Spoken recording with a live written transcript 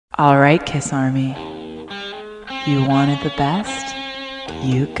All right, Kiss Army. You wanted the best,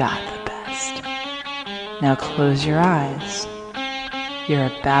 you got the best. Now close your eyes. You're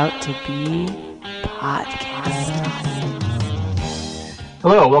about to be podcasted.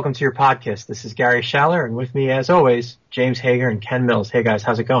 Hello, welcome to your podcast. This is Gary Schaller, and with me, as always, James Hager and Ken Mills. Hey guys,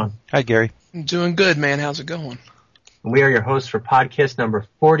 how's it going? Hi, Gary. I'm doing good, man. How's it going? And we are your hosts for podcast number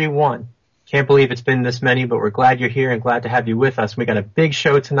 41. Can't believe it's been this many, but we're glad you're here and glad to have you with us. We got a big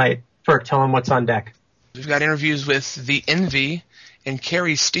show tonight. Ferk, tell them what's on deck. We've got interviews with The Envy and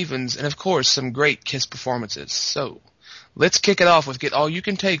Carrie Stevens, and of course, some great Kiss performances. So, let's kick it off with Get All You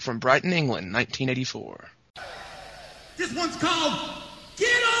Can Take from Brighton, England, 1984. This one's called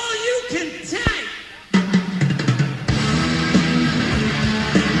Get All You Can Take.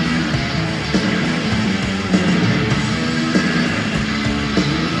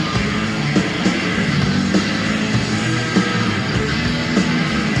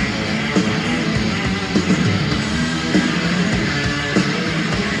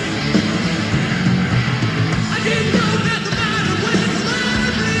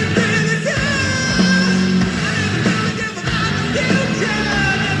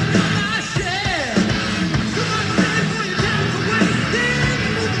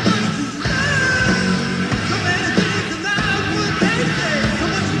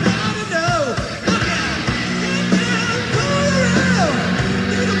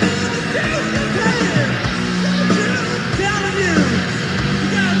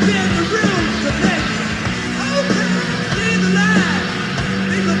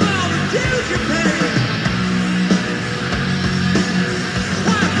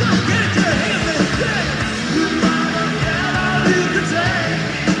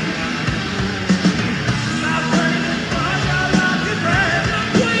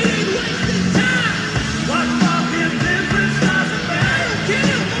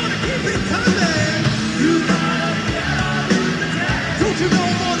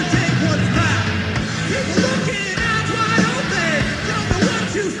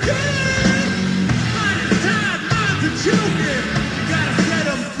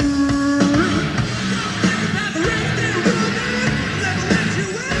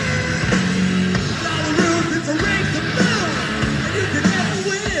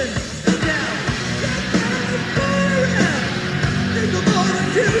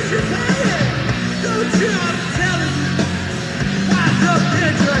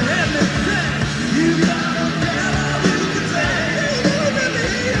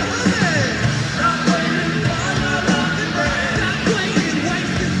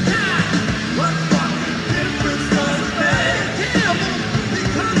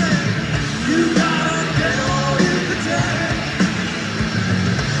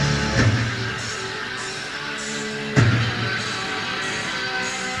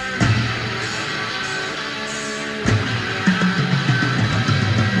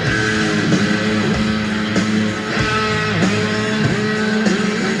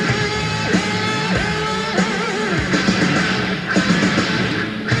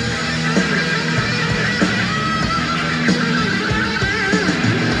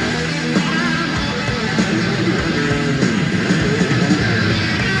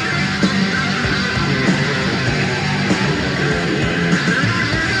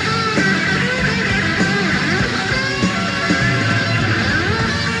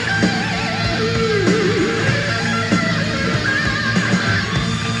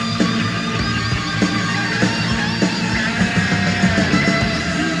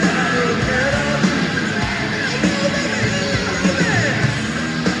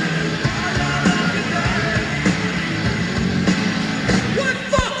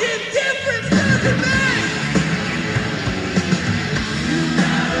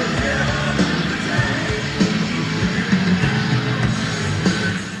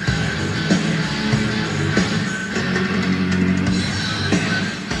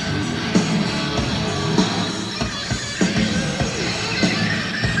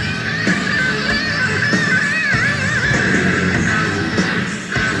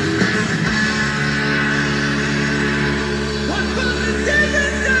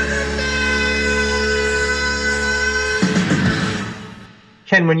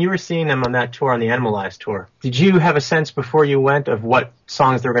 Ken, when you were seeing them on that tour, on the Animalized tour, did you have a sense before you went of what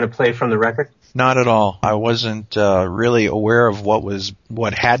songs they were going to play from the record? Not at all. I wasn't really aware of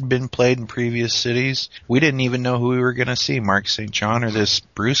what had been played in previous cities. We didn't even know who we were going to see, Mark St. John or this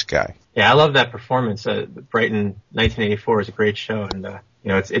Bruce guy. Yeah, I love that performance. Brighton 1984 is a great show, and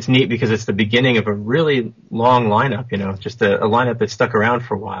it's neat because it's the beginning of a really long lineup. Just a lineup that stuck around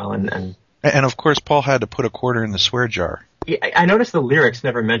for a while, and of course, Paul had to put a quarter in the swear jar. I noticed the lyrics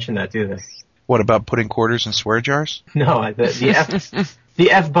never mention that, do they? What about putting quarters in swear jars? No,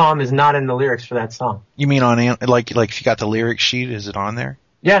 the F-bomb is not in the lyrics for that song. You mean on like if you got the lyric sheet, is it on there?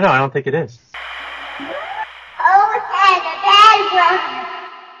 Yeah, no, I don't think it is.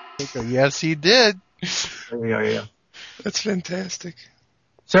 Yes, he did. There we go, yeah. That's fantastic.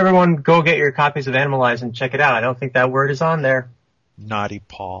 So everyone, go get your copies of Animalize and check it out. I don't think that word is on there. Naughty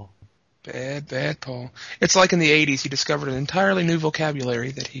Paul. Bad Paul. It's like in the 80s, he discovered an entirely new vocabulary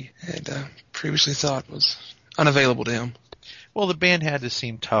that he had previously thought was unavailable to him. Well, the band had to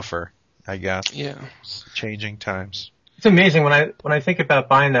seem tougher, I guess. Yeah. Changing times. It's amazing when I think about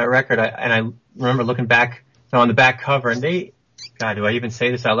buying that record, I remember looking back on the back cover, and God, do I even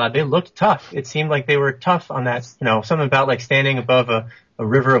say this out loud? They looked tough. It seemed like they were tough on that, something about like standing above a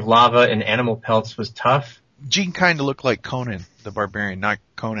river of lava and animal pelts was tough. Gene kind of looked like Conan the Barbarian, not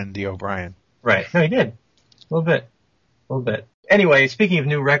Conan the O'Brien. Right. No, he did. A little bit. Anyway, speaking of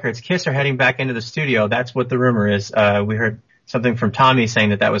new records, Kiss are heading back into the studio. That's what the rumor is. We heard something from Tommy saying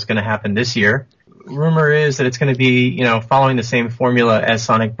that was going to happen this year. Rumor is that it's going to be, following the same formula as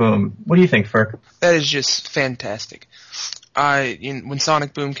Sonic Boom. What do you think, Ferk? That is just fantastic. When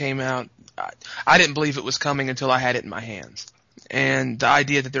Sonic Boom came out, I didn't believe it was coming until I had it in my hands. And the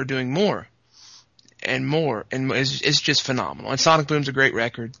idea that they're doing more and more is just phenomenal. And Sonic Boom's a great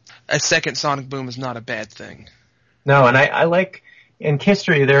record. A second Sonic Boom is not a bad thing. No, and I like, in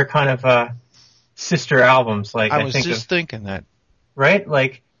History, they're kind of sister albums. Like I was just thinking that. Right?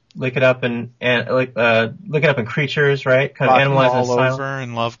 Like, Look It Up and Look It Up in Creatures, right? Kind of Animalize Rock 'n' Roll Over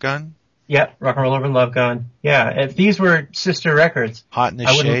and Love Gun. Yep, Rock and Roll Over and Love Gun. Yeah, if these were sister records. Hot in the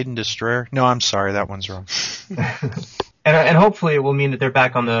Shade and Destroyer. No, I'm sorry, that one's wrong. And hopefully it will mean that they're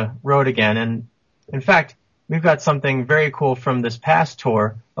back on the road again. And in fact, we've got something very cool from this past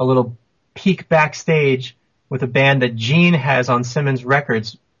tour, a little peek backstage with a band that Gene has on Simmons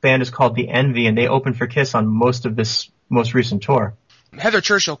Records. The band is called The Envy, and they opened for Kiss on most of this most recent tour. Heather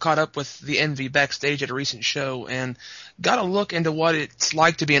Churchill caught up with The Envy backstage at a recent show and got a look into what it's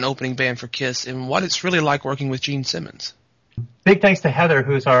like to be an opening band for Kiss and what it's really like working with Gene Simmons. Big thanks to Heather,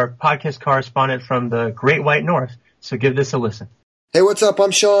 who's our podcast correspondent from the Great White North. So give this a listen. Hey, what's up?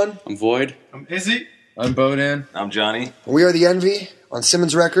 I'm Sean. I'm Void. I'm Izzy. I'm Bodan. I'm Johnny. We are The Envy on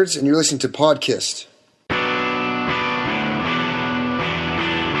Simmons Records, and you're listening to Podkissed.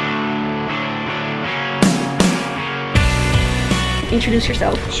 Introduce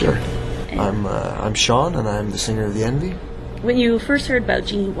yourself. Sure. I'm Sean, and I'm the singer of The Envy. When you first heard about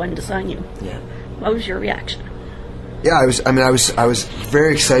Gene wanting to sign you, yeah, what was your reaction? Yeah, I was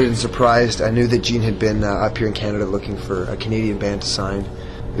very excited and surprised. I knew that Gene had been up here in Canada looking for a Canadian band to sign.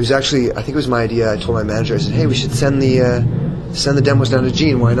 It was actually, I think it was my idea. I told my manager, I said, hey, we should send the demos down to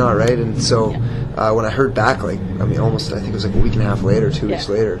Gene. Why not, right? And so when I heard back, almost, I think it was like a week and a half later, 2 weeks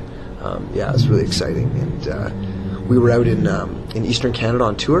later, it was really exciting. And we were out in Eastern Canada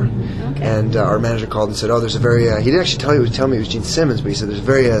on tour, and our manager called and said, "Oh, there's a very." He didn't actually tell me it was Gene Simmons, but he said there's a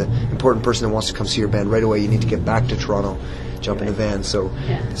very important person that wants to come see your band right away. You need to get back to Toronto, jump in the van. So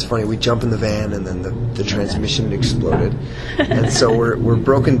it's funny. We jump in the van, and then the transmission exploded, and so we're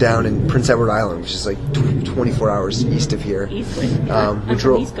broken down in Prince Edward Island, which is like 24 hours east of here. We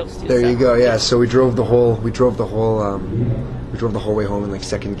drove. East Coast too, there you go. Yeah. So we drove the whole way home in like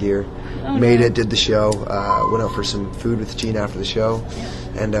second gear. Made it, did the show, went out for some food with Gene after the show,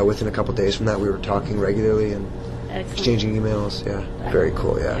 and within a couple days from that we were talking regularly and exchanging emails. Yeah, very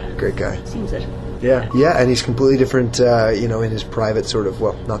cool. Yeah, great guy. Seems it. Yeah, and he's completely different, in his private sort of,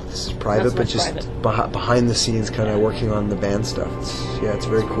 well, not this is private, but just behind the scenes kind of working on the band stuff. It's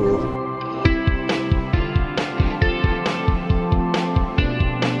very cool.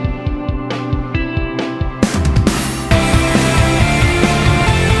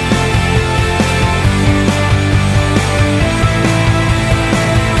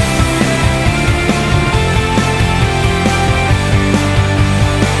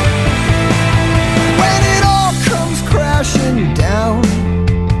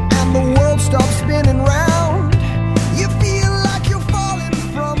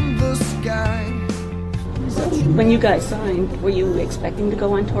 When you guys signed, were you expecting to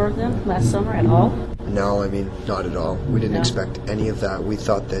go on tour with them last summer at all? No, not at all. We didn't expect any of that. We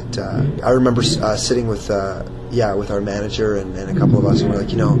thought that, I remember sitting with our manager and a couple of us, and we're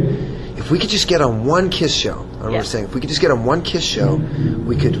like, if we could just get on one Kiss show, I remember saying, if we could just get on one Kiss show,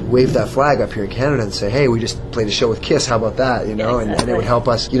 we could wave that flag up here in Canada and say, hey, we just played a show with Kiss, how about that, and it would help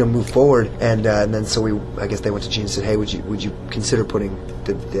us, move forward. And then so I guess they went to Gene and said, hey, would you consider putting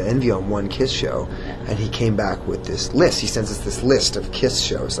the Envy on One Kiss show, and he came back with this list. He sends us this list of Kiss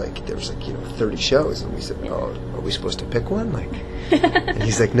shows. Like there was 30 shows, and we said, "Oh, are we supposed to pick one?" And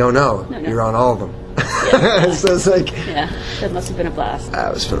he's like, "No, you're on all of them." So it's like, that must have been a blast.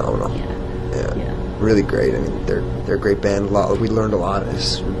 That was phenomenal. Yeah. Really great. I mean, they're a great band. We learned a lot.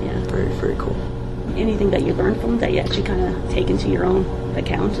 It's very, very cool. Anything that you learned from them that you actually kind of take into your own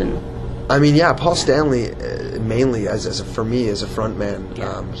account? And I mean, Paul Stanley, mainly for me as a front man,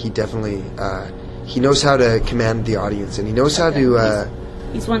 he definitely he knows how to command the audience, and he knows how to.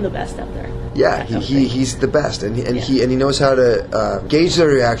 He's one of the best out there. Yeah, he's the best, and he knows how to gauge their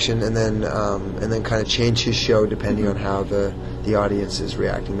reaction, and then kind of change his show depending on how the audience is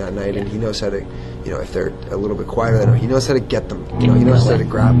reacting that night, and he knows how to, if they're a little bit quieter than him, he knows how to get them, he knows how to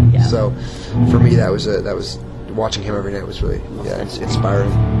grab them. Yeah. So, for me, that was watching him every night was really it's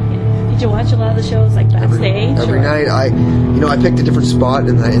inspiring. Did you watch a lot of the shows backstage? Every night, I picked a different spot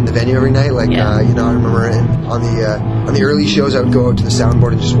in the venue every night. I remember on the early shows, I would go out to the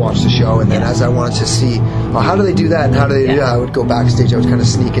soundboard and just watch the show. And then as I wanted to see, how do they do that and how do they do that, I would go backstage. I would kind of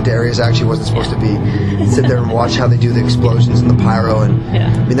sneak into areas I actually wasn't supposed to be, sit there and watch how they do the explosions and the pyro. And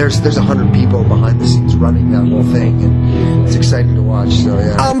I mean, there's 100 people behind the scenes running that whole thing, and it's exciting to watch. So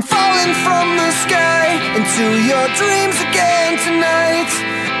I'm falling from the sky into your dreams again tonight.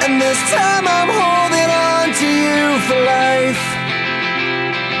 And this time I'm holding on to you for life.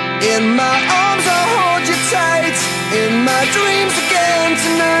 In my arms I'll hold you tight, in my dreams again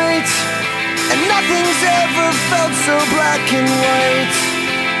tonight. And nothing's ever felt so black and white.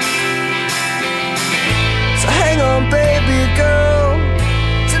 So hang on baby girl,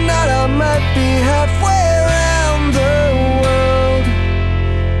 tonight I might be halfway around the world.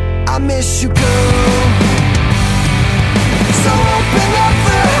 I miss you girl. So open up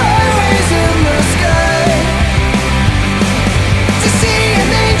the highways in the sky to see an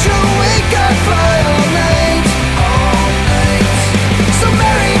angel wake up fly all night. So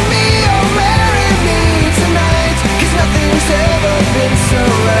marry me, oh marry me tonight, 'cause nothing's ever been so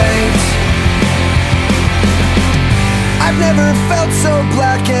right. I've never felt so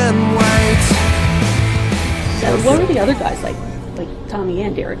black and white. So what were the other guys like Tommy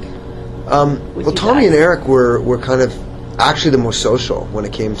and Eric? Well, Tommy and Eric were kind of actually the most social when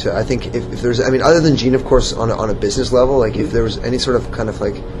it came to, I think if there's, I mean, other than Gene, of course, on a business level, if there was any sort of kind of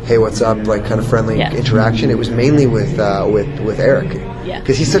hey, what's up, kind of friendly interaction, it was mainly with Eric. Yeah.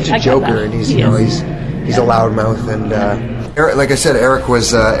 Because he's such a joker, and he's a loudmouth, and Eric, like I said, Eric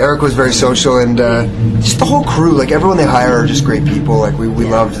was very social, and just the whole crew, everyone they hire are just great people. We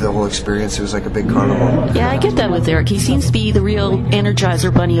loved the whole experience. It was like a big carnival. Yeah, I get that with Eric. He seems to be the real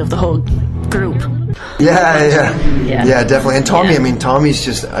Energizer Bunny of the whole group. Yeah, definitely. And Tommy, I mean, Tommy's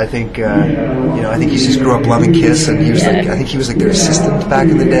just, I think, I think he just grew up loving Kiss, and he was I think he was their assistant back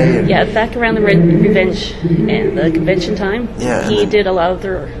in the day. And back around the Revenge and the convention time. Yeah, he did a lot of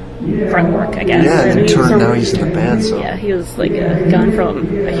their front work, I guess. Yeah, and in turn now he's in the band. So yeah, he was gone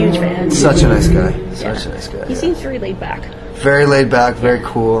from a huge fan. Such a nice guy. Such a nice guy. He seems very laid back. Very laid back, very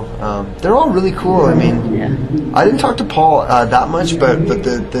cool. They're all really cool. I mean, I didn't talk to Paul that much, but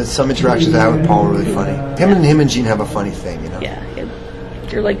the some interactions I had with Paul were really funny. Him and Gene have a funny thing, Yeah,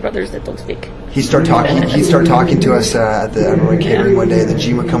 they're like brothers that don't speak. He'd start talking to us at the catering one day, and then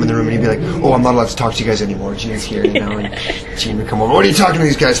Gene would come in the room and he'd be like, "Oh, I'm not allowed to talk to you guys anymore. Gene's here, And Gene would come over. What are you talking to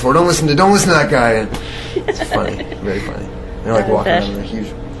these guys for? Don't listen to that guy." And it's funny, very funny. They're walking around in a huge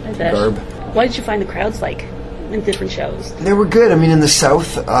garb. What did you find the crowds like in different shows? They were good. I mean, in the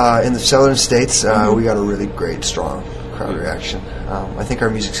South, in the southern states, we got a really great, strong crowd reaction. I think our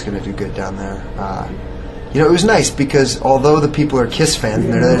music's going to do good down there. It was nice because although the people are Kiss fans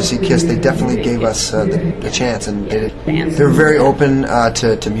and they're there to see Kiss, they definitely gave us the chance, and they're very open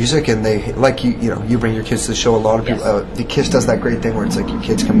to music, and they you bring your kids to the show. A lot of people, the Kiss does that great thing where it's your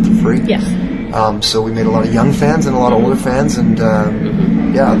kids come for free. Yes. So we made a lot of young fans and a lot of older fans, and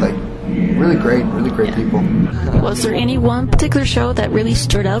really great people. Was there any one particular show that really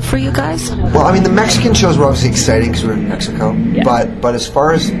stood out for you guys? Well, I mean, the Mexican shows were obviously exciting because we were in Mexico. Yeah. But as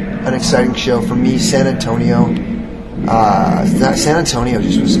far as an exciting show for me, San Antonio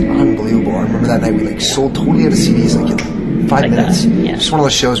just was unbelievable. I remember that night we sold totally out of CDs in 5 minutes. Just one of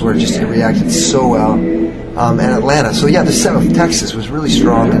those shows where it reacted so well. And Atlanta. So the South, Texas was really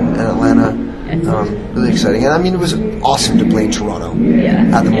strong, and Atlanta. Really exciting, and I mean, it was awesome to play in Toronto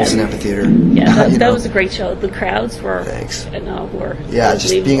at the Molson Amphitheater. Yeah, that was a great show. The crowds were, were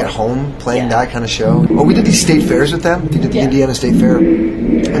just being at home playing that kind of show. Oh, we did these state fairs with them. We did the Indiana State Fair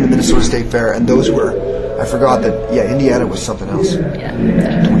and the Minnesota State Fair, and those were, I forgot that. Indiana was something else.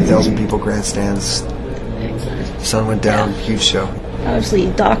 20,000 people, grandstands. The sun went down, huge show.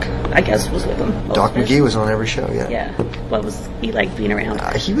 Obviously, Doc, I guess, was with him. Doc McGee was on every show, yeah. Yeah. What was he like being around?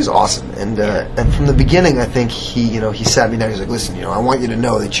 He was awesome, and from the beginning, I think he sat me down. He's like, "Listen, I want you to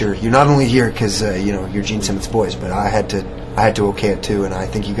know that you're not only here because you're Gene Simmons' boys, but I had to okay it too, and I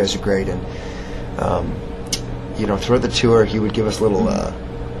think you guys are great." And throughout the tour, he would give us little.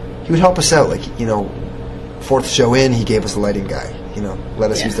 He would help us out, like fourth show in, he gave us a lighting guy. Let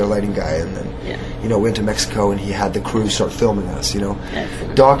us use their lighting guy, and then went to Mexico, and he had the crew start filming us.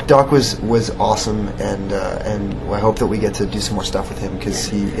 Doc was awesome, and I hope that we get to do some more stuff with him because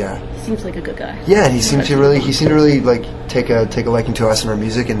he seems like a good guy. Yeah, and he seemed to really like take a liking to us and our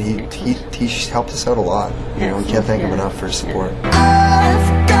music, and he helped us out a lot. We can't thank him enough for his support.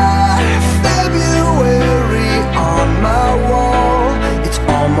 I've got February on my wall. It's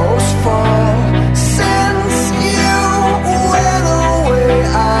almost fall. Since you went away,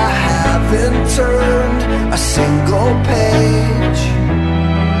 I haven't turned a single page.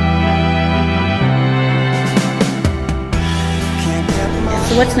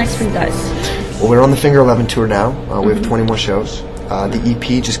 So what's next for you guys? Well, we're on the Finger 11 tour now. We have 20 more shows. The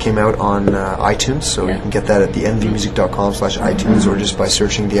EP just came out on iTunes, so you can get that at thenvmusic.com/iTunes or just by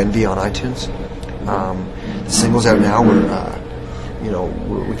searching The Envy on iTunes. The single's out now.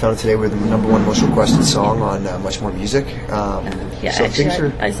 We found it today. We're the #1 most requested song on Much More Music. So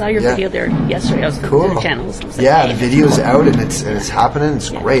actually, I saw your video there yesterday. I was cool. on the channels. The video's out and it's happening. It's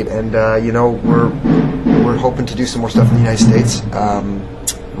great, and we're hoping to do some more stuff in the United States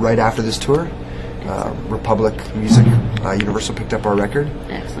right after this tour. Republic Music, Universal picked up our record.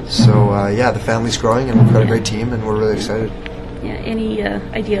 Excellent. So the family's growing, and we've got a great team, and we're really excited. Yeah. Any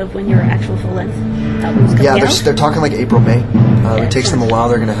idea of when your actual full length album's coming out? They're talking like April, May. It takes them a while.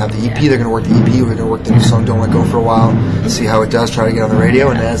 They're going to have the EP. They're going to work the EP. We're going to work the new song "Don't Let Go" for a while, see how it does. Try to get on the radio,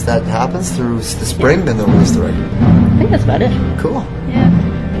 and as that happens through the spring, then they'll release the record. I think that's about it. Cool. Yeah.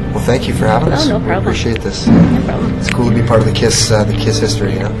 Well, thank you for having us. No problem. We appreciate this. No problem. It's cool to be part of the Kiss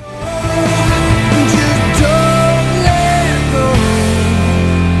history.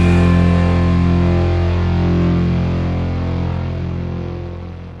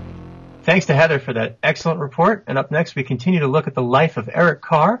 Thanks to Heather for that excellent report. And up next, we continue to look at the life of Eric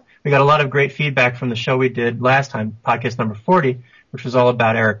Carr. We got a lot of great feedback from the show we did last time, podcast number 40, which was all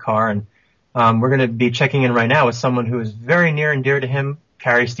about Eric Carr. And we're going to be checking in right now with someone who is very near and dear to him,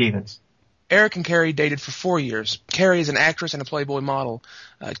 Carrie Stevens. Eric and Carrie dated for 4 years. Carrie is an actress and a Playboy model.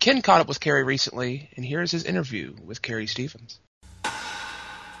 Ken caught up with Carrie recently, and here's his interview with Carrie Stevens.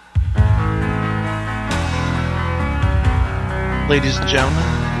 Ladies and gentlemen,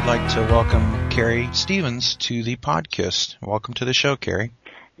 we'd like to welcome Carrie Stevens to the podcast. Welcome to the show, Carrie.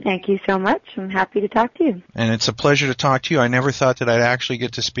 Thank you so much. I'm happy to talk to you. And it's a pleasure to talk to you. I never thought that I'd actually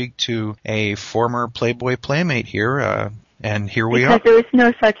get to speak to a former Playboy playmate here, and here we are. Because there is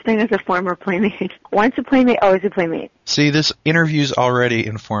no such thing as a former playmate. Once a playmate, always a playmate. See, this interview's already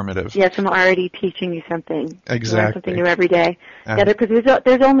informative. Yes, I'm already teaching you something. Exactly. You learn something new every day. Because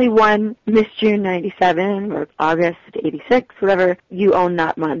there's only one Miss June 97 or August 86, whatever. You own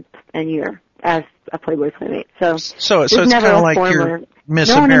that month and year as a Playboy playmate. So it's kind of like your Miss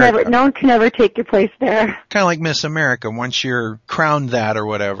America. No one can ever take your place there. Kind of like Miss America. Once you're crowned that or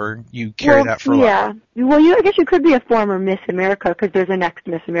whatever, you carry that for life. Yeah. Well, I guess you could be a former Miss America because there's a next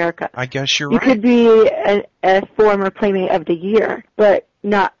Miss America. I guess you're right. You could be a former Playmate of the Year, but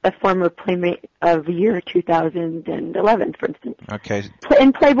not a former Playmate of year 2011, for instance. Okay.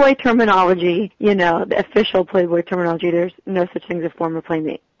 In Playboy terminology, the official Playboy terminology, there's no such thing as a former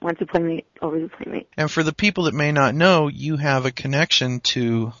Playmate. Once a Playmate, always a Playmate. And for the people that may not know, you have a connection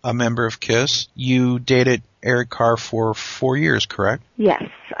to a member of KISS. You dated Eric Carr for 4 years, correct? Yes,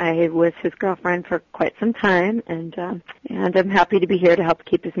 I was his girlfriend for quite some time, and I'm happy to be here to help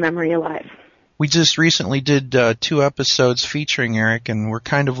keep his memory alive. We just recently did 2 episodes featuring Eric, and we're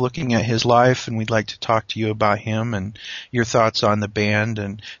kind of looking at his life, and we'd like to talk to you about him and your thoughts on the band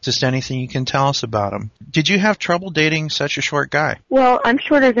and just anything you can tell us about him. Did you have trouble dating such a short guy? Well, I'm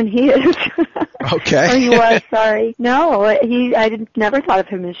shorter than he is. Okay. Or he was, sorry. No, I never thought of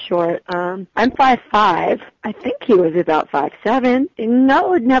him as short. I'm 5'5". I think he was about 5'7".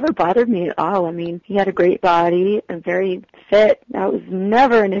 No, it never bothered me at all. I mean, he had a great body and very fit. That was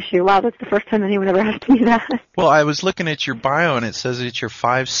never an issue. Wow, that's the first time anyone ever asked me that. Well, I was looking at your bio and it says that you're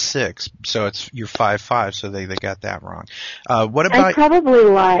 5'6", so you're 5'5", so they got that wrong. What about? I probably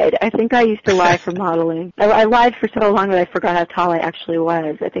lied. I think I used to lie for modeling. I lied for so long that I forgot how tall I actually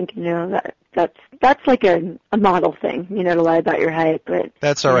was. I think that's that's like a model thing, to lie about your height. But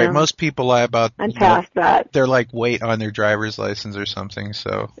that's all right. Most people lie about. I'm past that. They're like weight on their driver's license or something.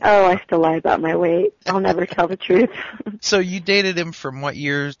 So. Oh, I still lie about my weight. I'll never tell the truth. So you dated him from what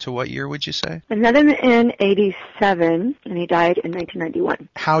year to what year, would you say? I met him in '87, and he died in 1991.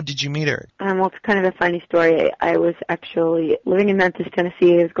 How did you meet Eric? Well, it's kind of a funny story. I was actually living in Memphis,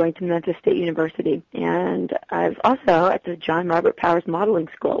 Tennessee. I was going to Memphis State University, and I was also at the John Robert Powers Modeling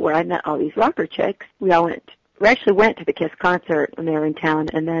School, where I met all these rocker chicks. We actually went to the Kiss concert when they were in town,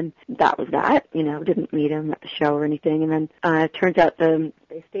 and then that was that. Didn't meet him at the show or anything. And then it turns out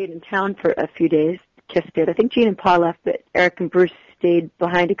they stayed in town for a few days. Kiss did. I think Gene and Paul left, but Eric and Bruce stayed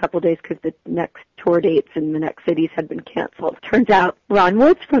behind a couple of days because the next tour dates in the next cities had been canceled. Turns out Ron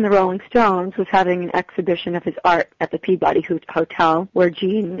Woods from the Rolling Stones was having an exhibition of his art at the Peabody Hotel, where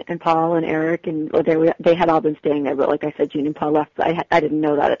Gene and Paul and Eric they had all been staying there. But like I said, Gene and Paul left. But I didn't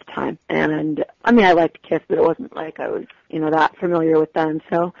know that at the time. And I liked Kiss, but it wasn't like I was that familiar with them.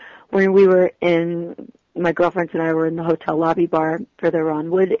 So when we were my girlfriends and I were in the hotel lobby bar for the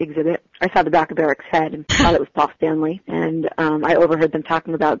Ron Wood exhibit, I saw the back of Eric's head and thought it was Paul Stanley. And I overheard them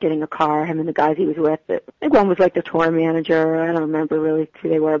talking about getting a car, him and the guys he was with. I think one was like the tour manager. I don't remember really who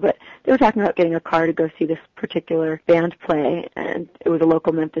they were, but they were talking about getting a car to go see this particular band play. And it was a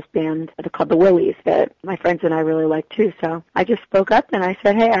local Memphis band called the Willies that my friends and I really liked too. So I just spoke up and I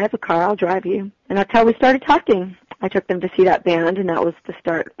said, hey, I have a car. I'll drive you. And that's how we started talking. I took them to see that band, and that was the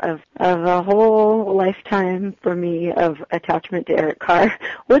start of a whole lifetime for me of attachment to Eric Carr.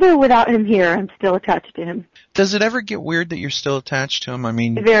 With or without him here, I'm still attached to him. Does it ever get weird that you're still attached to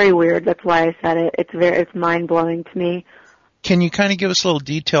him? Very weird. That's why I said it. It's mind-blowing to me. Can you kind of give us a little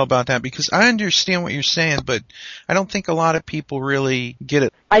detail about that? Because I understand what you're saying, but I don't think a lot of people really get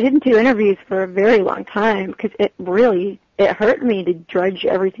it. I didn't do interviews for a very long time because it hurt me to drudge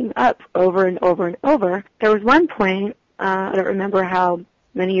everything up over and over and over. There was one point, I don't remember how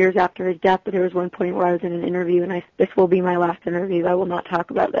many years after his death, but there was one point where I was in an interview, and this will be my last interview. I will not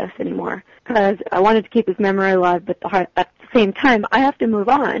talk about this anymore because I wanted to keep his memory alive, but at the same time, I have to move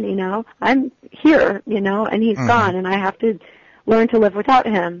on, I'm here, and he's gone, and I have to learn to live without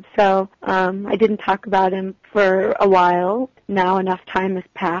him. So I didn't talk about him for a while. Now enough time has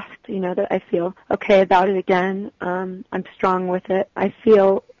passed, that I feel okay about it again. I'm strong with it. I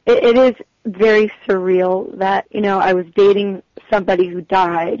feel it is very surreal that, I was dating somebody who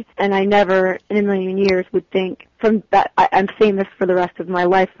died, and I never in a million years would think from that I'm famous for the rest of my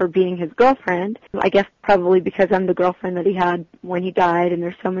life for being his girlfriend. I guess probably because I'm the girlfriend that he had when he died, and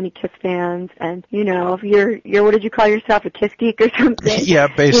there's so many Kiss fans, and if you're what did you call yourself, a Kiss geek or something? Yeah,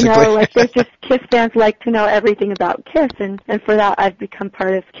 basically. There's just Kiss fans like to know everything about Kiss, and for that I've become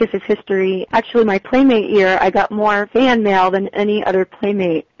part of Kiss's history. Actually, my Playmate year, I got more fan mail than any other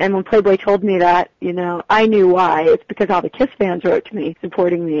Playmate, and when Playboy told me that, I knew why. It's because all the Kiss fans wrote to me,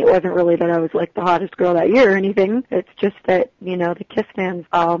 supporting me. It wasn't really that I was like the hottest girl that year or anything. It's just that, the Kiss fans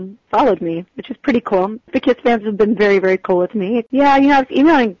followed me, which is pretty cool. The Kiss fans have been very, very cool with me. Yeah, I was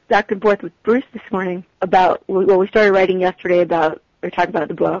emailing back and forth with Bruce this morning about, we started writing yesterday we were talking about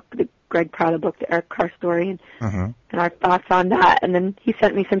the book, the Greg Prada book, the Eric Carr story, and our thoughts on that. And then he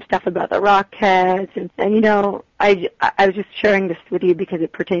sent me some stuff about the Rockettes, and I was just sharing this with you because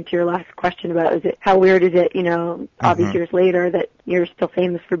it pertained to your last question about how weird is it, all these years later that you're still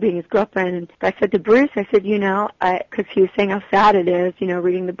famous for being his girlfriend. And I said to Bruce, I said, because he was saying how sad it is,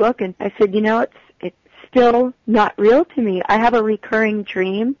 reading the book, and I said, it's still not real to me. I have a recurring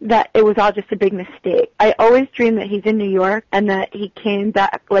dream that it was all just a big mistake. I always dream that he's in New York and that he came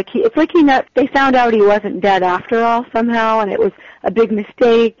back. They found out he wasn't dead after all somehow, and it was a big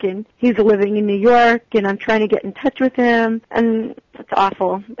mistake, and he's living in New York, and I'm trying to get in touch with him, and it's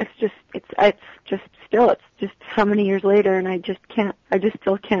awful. It's just how many years later, and I just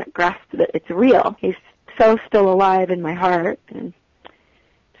still can't grasp that it's real. He's so still alive in my heart, and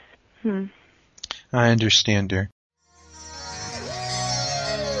I understand her.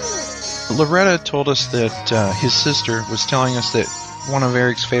 Loretta told us that his sister was telling us that one of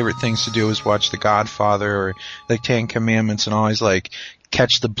Eric's favorite things to do is watch The Godfather or the Ten Commandments and always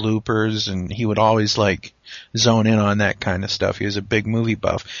catch the bloopers, and he would always zone in on that kind of stuff. He was a big movie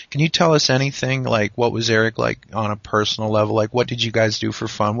buff. Can you tell us anything what was Eric like on a personal level? What did you guys do for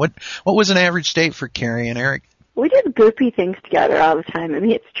fun? What was an average date for Carrie and Eric? We did goofy things together all the time.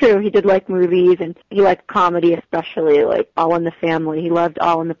 It's true. He did like movies, and he liked comedy, especially All in the Family. He loved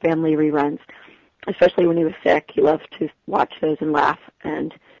All in the Family reruns, especially when he was sick. He loved to watch those and laugh.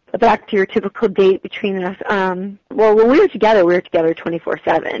 And back to your typical date between us. Well, when we were together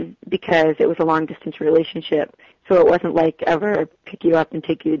 24/7 because it was a long-distance relationship. So it wasn't like ever pick you up and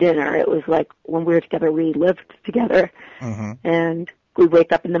take you to dinner. It was like when we were together, we lived together. Mm-hmm. And we'd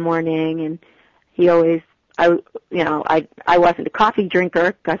wake up in the morning, and he always, I wasn't a coffee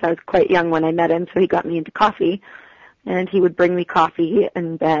drinker because I was quite young when I met him, so he got me into coffee. And he would bring me coffee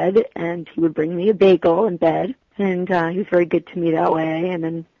in bed, and he would bring me a bagel in bed. And he was very good to me that way. And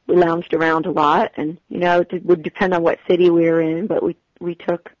then we lounged around a lot, and, it would depend on what city we were in, but we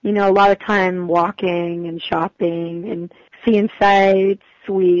took, a lot of time walking and shopping and seeing sights.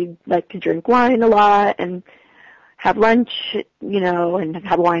 We like to drink wine a lot and have lunch, and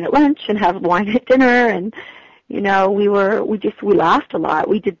have wine at lunch and have wine at dinner. And, we laughed a lot.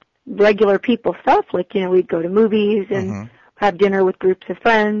 We did regular people stuff, like, we'd go to movies and have dinner with groups of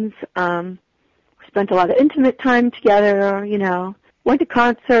friends. Spent a lot of intimate time together, went to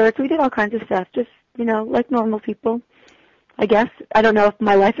concerts. We did all kinds of stuff, just, like normal people. I guess. I don't know if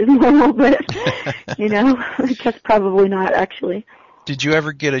my life is normal, but, I guess probably not, actually. Did you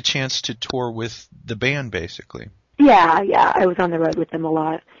ever get a chance to tour with the band, basically? Yeah, I was on the road with them a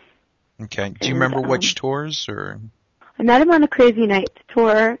lot. Okay. Do you remember which tours, or? I met him on a Crazy Nights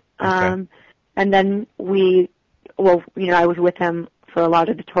tour, Okay. And then I was with him for a lot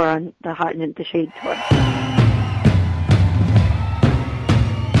of the tour on the Hot and the Shade tour.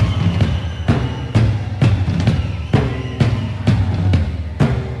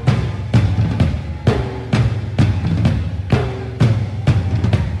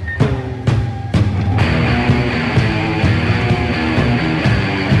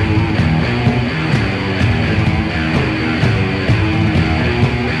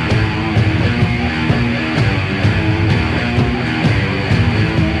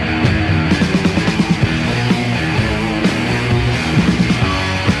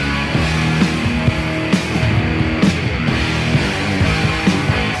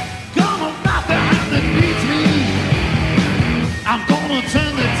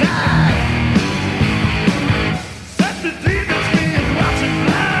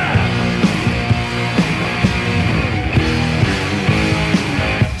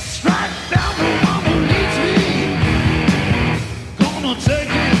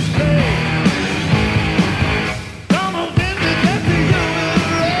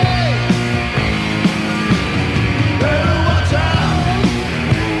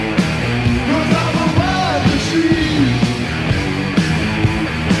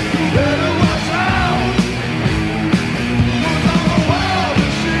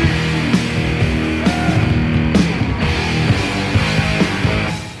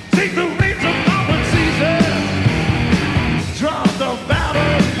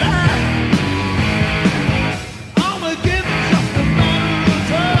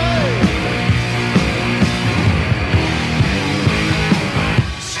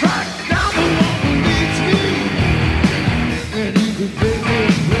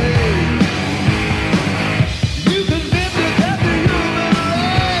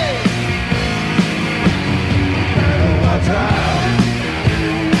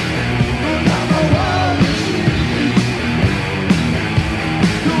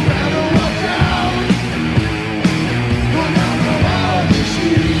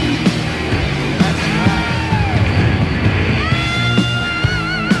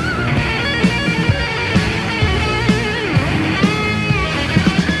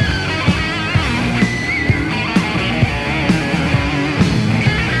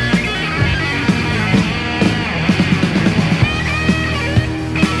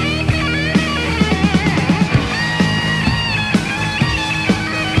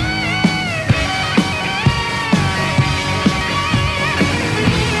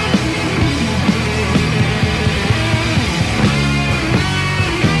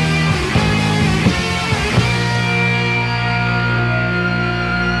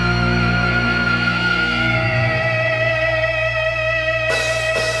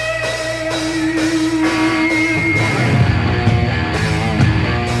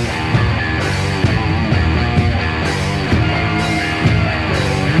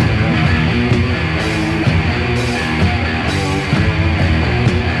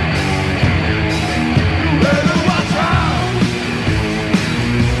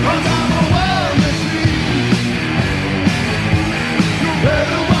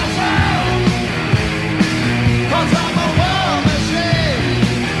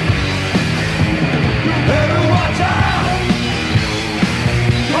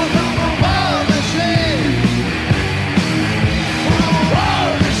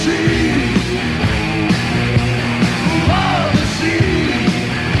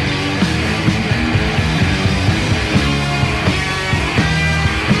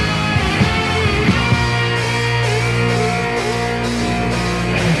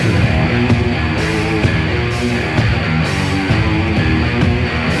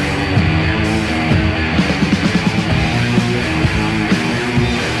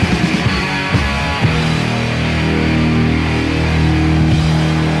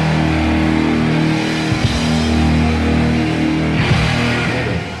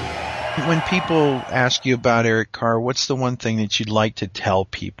 people ask you about Eric Carr, what's the one thing that you'd like to tell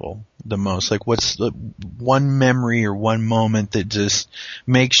people the most? Like, what's the one memory or one moment that just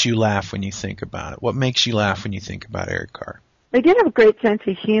makes you laugh when you think about it? What makes you laugh when you think about Eric Carr? I did have a great sense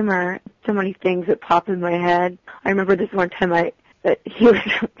of humor. So many things that pop in my head. I remember this one time that he was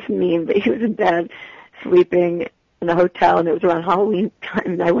mean, but he was in bed sleeping in a hotel, and it was around Halloween time,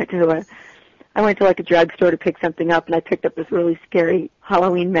 and I went to like a drugstore to pick something up, and I picked up this really scary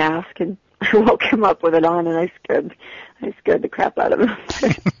Halloween mask, and I woke him up with it on, and I scared the crap out of him.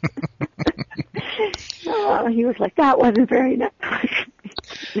 He was like, that wasn't very nice.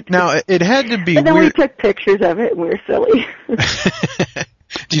 Now, it had to be but then weird. we took pictures of it, and we were silly.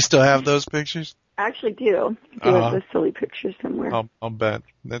 Do you still have those pictures? I actually do. I do have those silly pictures somewhere. I'll bet.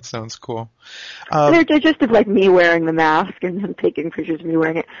 That sounds cool. They're just of like me wearing the mask and him taking pictures of me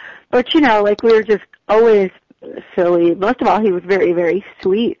wearing it. But, like we were just always silly. Most of all, he was very, very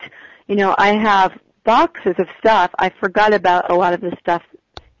sweet. I have boxes of stuff. I forgot about a lot of the stuff.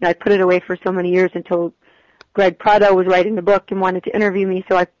 I put it away for so many years until Greg Prado was writing the book and wanted to interview me,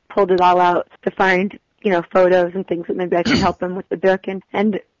 so I pulled it all out to find, photos and things that maybe I could help him with the book.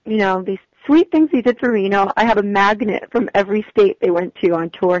 And these sweet things he did for me. I have a magnet from every state they went to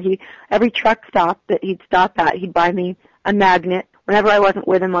on tour. Every truck stop that he'd stop at, he'd buy me a magnet whenever I wasn't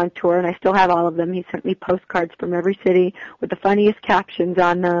with him on tour, and I still have all of them. He sent me postcards from every city with the funniest captions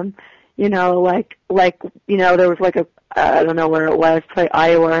on them. There was like I don't know where it was, probably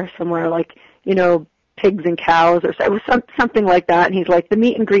Iowa or somewhere, pigs and cows, or so. It was something like that. And he's like, the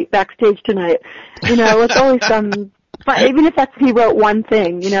meet and greet backstage tonight. It's always some. But even if he wrote one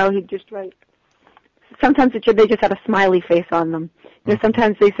thing, he'd just write. Sometimes they just had a smiley face on them.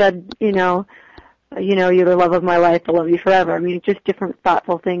 Sometimes they said, you're the love of my life. I love you forever. I mean, just different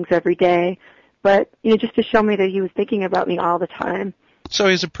thoughtful things every day. But just to show me that he was thinking about me all the time. So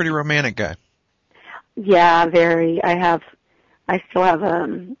he's a pretty romantic guy. Yeah, very. I still have.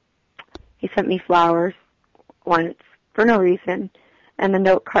 He sent me flowers once for no reason, and the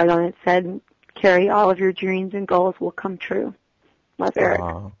note card on it said, "Carrie, all of your dreams and goals will come true." Love, Eric.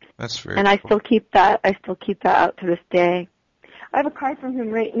 Oh, that's very. And cool. I still keep that. Out to this day. I have a card from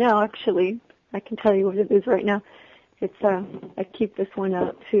him right now. Actually, I can tell you what it is right now. It's I keep this one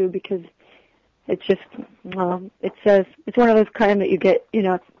out too because it's just it says it's one of those kind that you get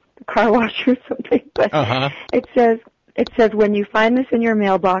at the car wash or something. But It says, when you find this in your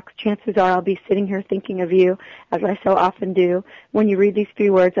mailbox, chances are I'll be sitting here thinking of you, as I so often do. When you read these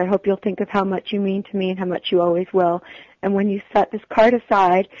few words, I hope you'll think of how much you mean to me and how much you always will. And when you set this card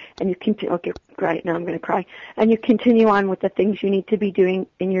aside and you continue, okay, right, now I'm going to cry, and you continue on with the things you need to be doing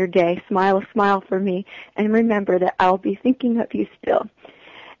in your day, smile a smile for me, and remember that I'll be thinking of you still.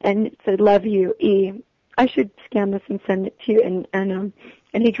 And it said, love you, E. I should scan this and send it to you,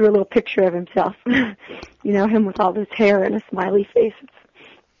 and he drew a little picture of himself, him with all this hair and a smiley face.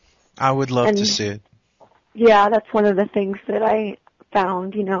 I would love to see it. Yeah, that's one of the things that I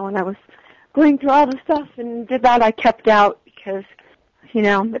found, and I was going through all the stuff and did that. I kept out because,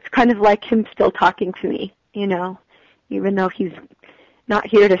 it's kind of like him still talking to me, even though he's not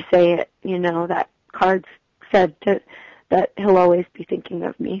here to say it, that card said that he'll always be thinking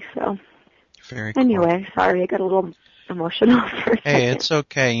of me, so. Very cool. Anyway, sorry, I got a little emotional for a second. Hey, it's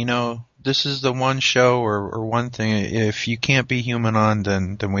okay. This is the one show or one thing. If you can't be human on,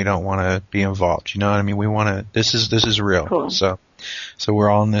 then we don't want to be involved. You know what I mean? We want to. This is real. Cool. So we're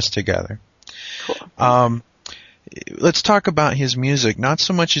all in this together. Cool. Let's talk about his music. Not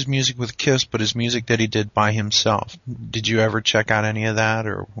so much his music with Kiss, but his music that he did by himself. Did you ever check out any of that?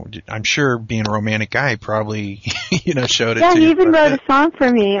 I'm sure being a romantic guy probably, showed it to you. Yeah, he even wrote a song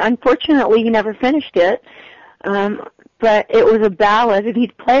for me. Unfortunately, he never finished it. But it was a ballad, and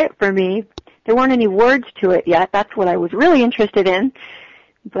he'd play it for me. There weren't any words to it yet. That's what I was really interested in.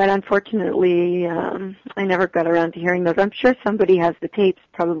 But unfortunately, I never got around to hearing those. I'm sure somebody has the tapes,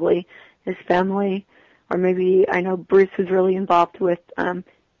 probably his family. Or maybe I know Bruce was really involved with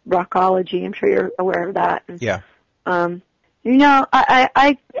Rockology. I'm sure you're aware of that. And, yeah. I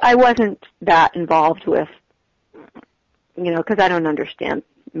wasn't that involved with, because I don't understand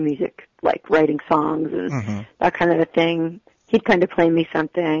music, like writing songs and that kind of a thing. He'd kind of play me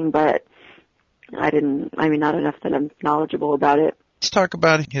something, but not enough that I'm knowledgeable about it. Let's talk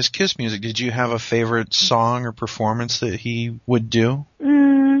about his Kiss music. Did you have a favorite song or performance that he would do?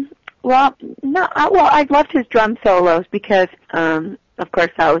 Well, no. I loved his drum solos because, of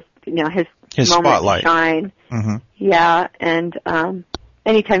course, that was his moment spotlight. to shine. Mm-hmm. Yeah, and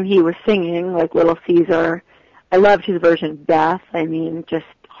anytime he was singing, like Little Caesar, I loved his version of Beth. I mean,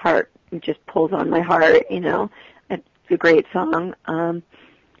 it just pulls on my heart. It's a great song.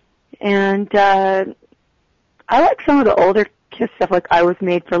 And I like some of the older Kiss stuff, like I Was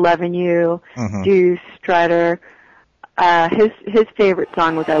Made for Loving You, Deuce, Strider. His favorite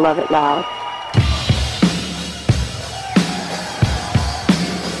song was I Love It Loud.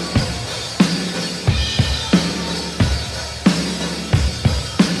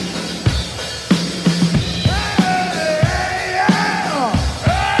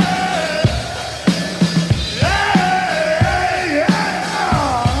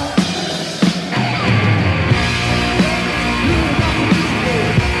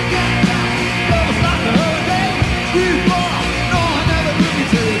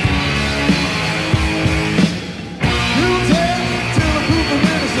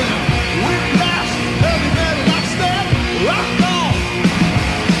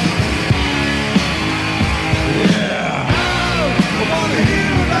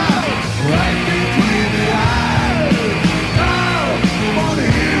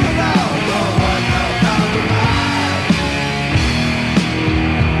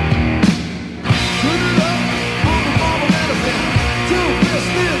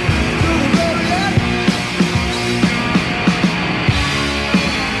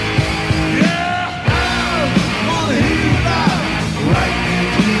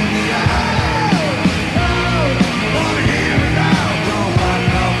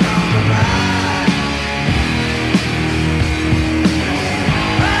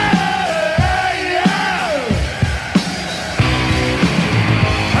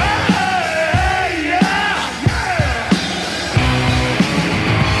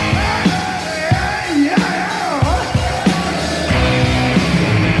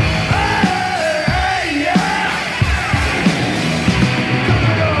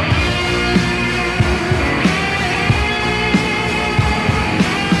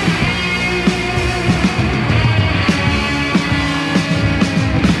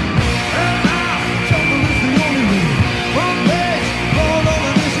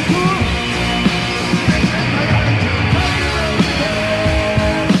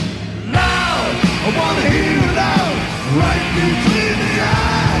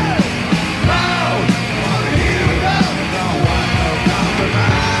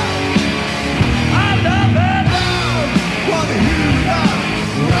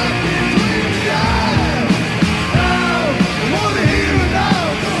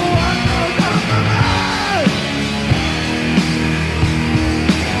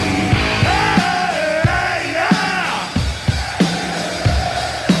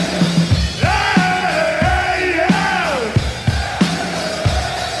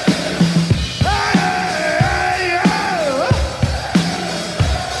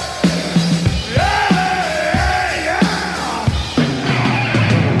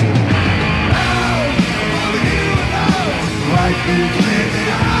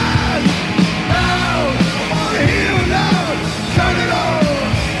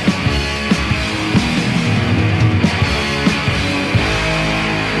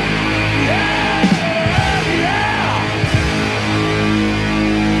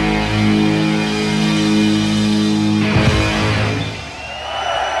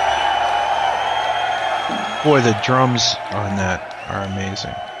 Boy, the drums on that are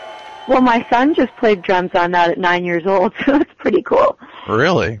amazing. Well, my son just played drums on that at 9 years old, so it's pretty cool.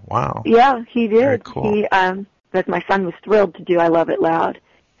 Really? Wow. Yeah, he did. Very cool. He, but my son was thrilled to do I Love It Loud,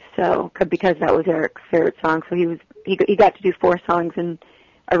 so because that was Eric's favorite song. So he got to do 4 songs in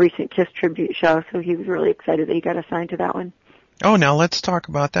a recent Kiss tribute show, so he was really excited that he got assigned to that one. Oh, now let's talk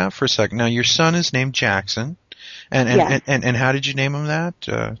about that for a second. Now, your son is named Jackson, and how did you name him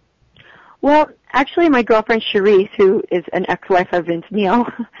that? Well, actually, my girlfriend Cherise, who is an ex-wife of Vince Neil,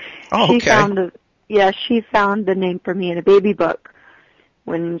 she found the name for me in a baby book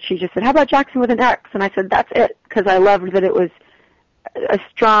when she just said, "How about Jackson with an X?" And I said, "That's it," because I loved that it was a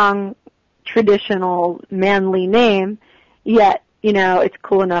strong, traditional, manly name. Yet, it's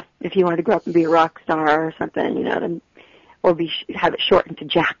cool enough if you wanted to grow up and be a rock star or something, then, or have it shortened to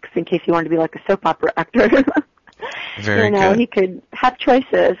Jax in case you wanted to be like a soap opera actor. Very good. He could have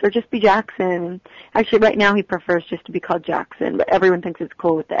choices or just be Jackson. Actually, right now he prefers just to be called Jackson, but everyone thinks it's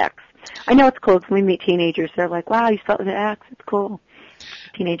cool with the X. I know it's cool because when we meet teenagers, they're like, "Wow, you spelled with the X. It's cool."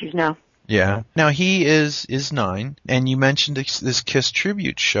 Teenagers know. Yeah. Now, he is 9, and you mentioned this Kiss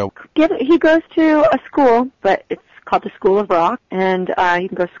tribute show. He goes to a school, but it's called the School of Rock, and you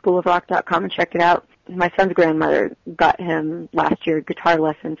can go to schoolofrock.com and check it out. My son's grandmother got him last year guitar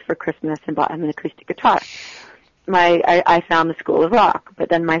lessons for Christmas and bought him an acoustic guitar. I found the School of Rock, but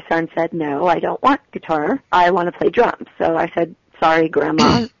then my son said, "No, I don't want guitar. I want to play drums." So I said, "Sorry,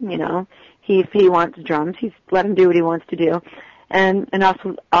 Grandma, if he wants drums, let him do what he wants to do." And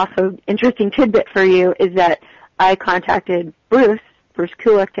also interesting tidbit for you is that I contacted Bruce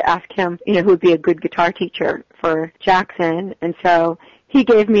Kulick, to ask him, who would be a good guitar teacher for Jackson. And so he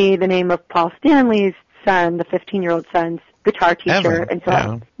gave me the name of Paul Stanley's son, the 15-year-old son's guitar teacher. Evan. And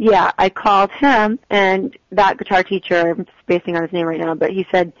so, I called him, and that guitar teacher, I'm spacing on his name right now, but he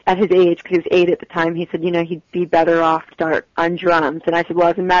said at his age, because he was 8 at the time, he said, he'd be better off to start on drums. And I said, well,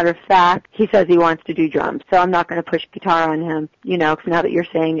 as a matter of fact, he says he wants to do drums, so I'm not going to push guitar on him, because now that you're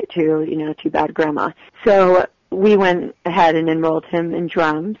saying it too, too bad, Grandma. So we went ahead and enrolled him in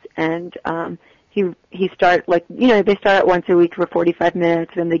drums, and he started, they start once a week for 45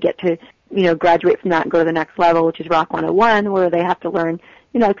 minutes, and they get to, graduate from that and go to the next level, which is Rock 101, where they have to learn,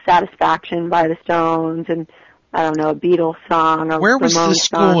 Satisfaction by the Stones, and, I don't know, a Beatles song, or Where was Ramones this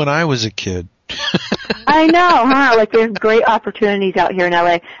school song. when I was a kid? I know, huh? There's great opportunities out here in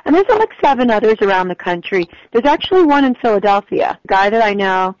LA. And there's 7 others around the country. There's actually one in Philadelphia. A guy that I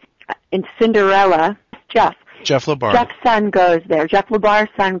know in Cinderella, Jeff LaBar. Jeff's son goes there. Jeff LaBar's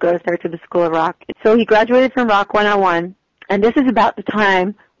son goes there to the School of Rock. So he graduated from Rock 101, and this is about the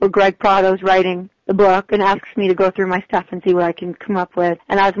time where Greg Prado's writing the book and asks me to go through my stuff and see what I can come up with.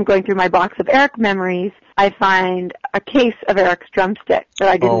 And as I'm going through my box of Eric memories, I find a case of Eric's drumsticks that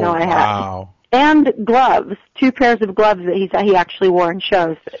I didn't know I had. Wow. And gloves, 2 pairs of gloves that he actually wore in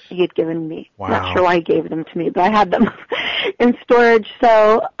shows that he had given me. Wow. Not sure why he gave them to me, but I had them in storage.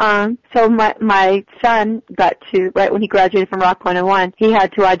 So my son got to, right when he graduated from Rock 101, he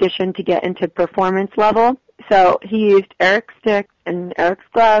had to audition to get into performance level. So he used Eric's sticks and Eric's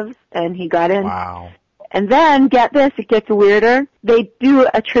gloves, and he got in. Wow. And then, get this, it gets weirder. They do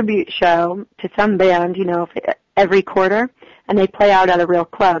a tribute show to some band, every quarter, and they play out at a real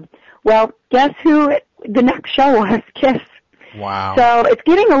club. Well, guess who the next show was? Kiss. Wow. So it's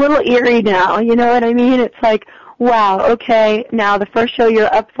getting a little eerie now, you know what I mean? It's like, wow, okay, now the first show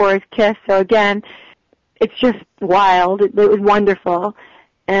you're up for is Kiss. So again, it's just wild. It was wonderful.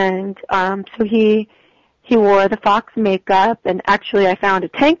 And so he wore the Fox makeup, and actually I found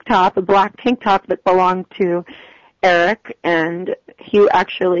a black tank top that belonged to Eric, and he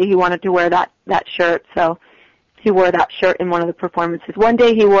wanted to wear that shirt, so he wore that shirt in one of the performances. One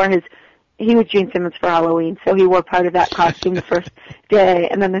day he was Gene Simmons for Halloween, so he wore part of that costume the first day,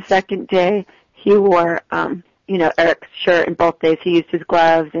 and then the second day he wore, Eric's shirt, and both days he used his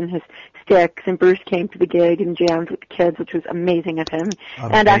gloves and his sticks, and Bruce came to the gig and jammed with the kids, which was amazing of him.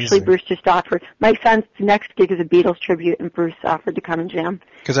 Amazing. And actually Bruce just offered, my son's next gig is a Beatles tribute, and Bruce offered to come and jam.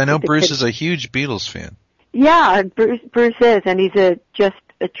 Because I know Bruce kids. is a huge Beatles fan. Yeah, Bruce is, and he's just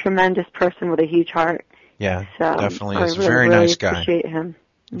a tremendous person with a huge heart. Yeah, So definitely I is. really, Very really nice guy. appreciate him.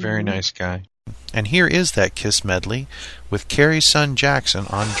 Very nice guy. And here is that Kiss medley with Carrie's son Jackson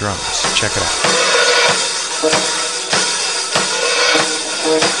on drums. Check it out.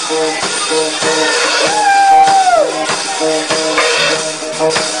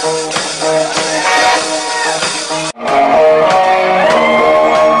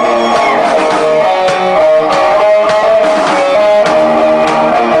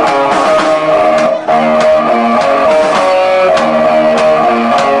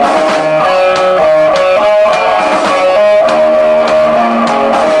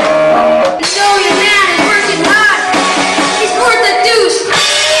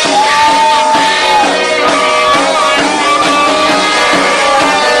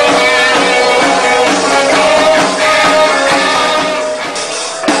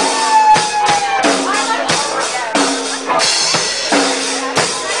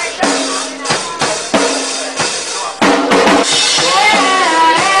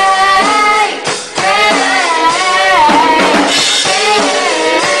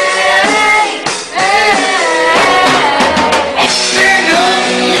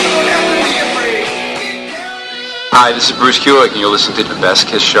 Hi, this is Bruce Kulick, and you're listening to the best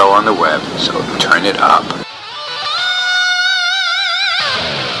Kiss show on the web, so turn it up.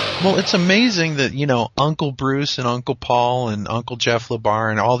 Well, it's amazing that, Uncle Bruce and Uncle Paul and Uncle Jeff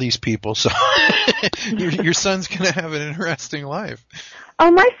LaBar and all these people, so your son's going to have an interesting life. Oh,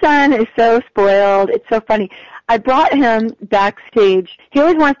 my son is so spoiled. It's so funny. I brought him backstage. He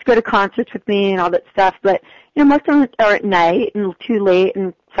always wants to go to concerts with me and all that stuff, but, most of them are at night and too late,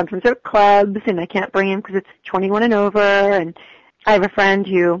 and sometimes they're at clubs, and I can't bring him because it's 21 and over, and I have a friend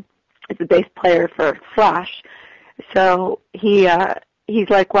who is the bass player for Slash, so he's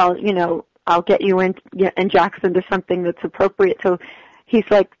like, well, I'll get you in Jackson to something that's appropriate, so he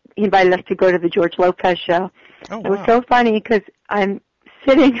invited us to go to the George Lopez show. Oh, wow. It was so funny because I'm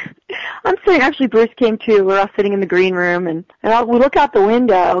sitting Actually, Bruce came too. We were all sitting in the green room, and we look out the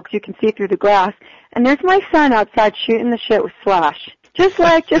window because you can see through the glass, and there's my son outside shooting the shit with Slash. Just,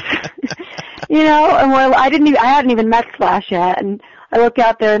 you know, and I hadn't even met Slash yet, and I look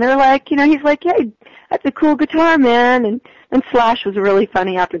out there, and they're like, you know, he's like, yeah, that's a cool guitar, man, and Slash was really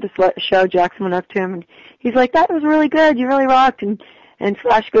funny after the show. Jackson went up to him, and he's like, that was really good, you really rocked, and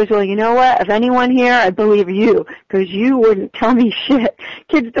Slash goes, well, you know what, of anyone here, I believe you, because you wouldn't tell me shit.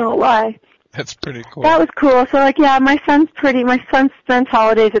 Kids don't lie. That's pretty cool. That was cool. So, like, yeah, my son spends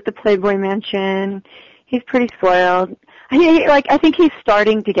holidays at the Playboy Mansion. He's pretty spoiled. I think he's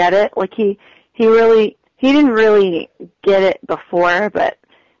starting to get it. Like, he didn't really get it before, but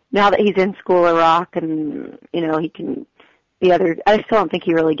now that he's in School of Rock and, you know, I still don't think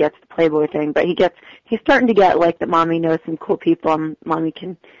he really gets the Playboy thing, but he's starting to get, like, that mommy knows some cool people and mommy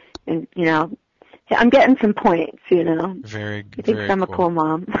can, and, you know, I'm getting some points, you know. Very, he thinks I'm cool. a cool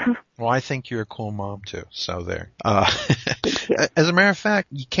mom. Well, I think you're a cool mom, too, so there. As a matter of fact,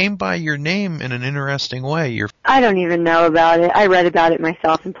 you came by your name in an interesting way. I don't even know about it. I read about it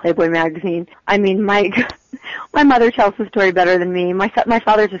myself in Playboy magazine. I mean, my mother tells the story better than me. My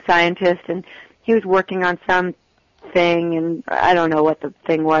father's a scientist, and he was working on some thing, and I don't know what the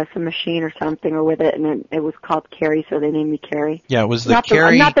thing was, some machine or something, or with it, and it was called Carrie, so they named me Carrie. Yeah, it was the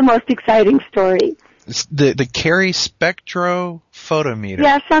Carrie. Not the most exciting story. The Carrie spectrophotometer.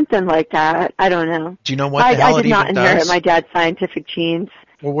 Yeah, something like that. I don't know. Do you know what the hell it even does? I did not inherit my dad's scientific genes.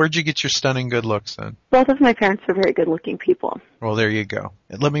 Well, where'd you get your stunning good looks then? Both of my parents are very good-looking people. Well, there you go.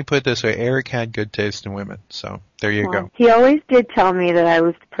 And let me put it this way. Eric had good taste in women, so there you go. He always did tell me that I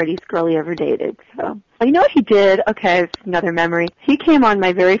was the prettiest girl he ever dated. So, you know what he did? Okay, it's another memory. He came on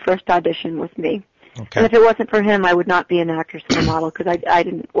my very first audition with me. Okay. And if it wasn't for him, I would not be an actress or a model, because I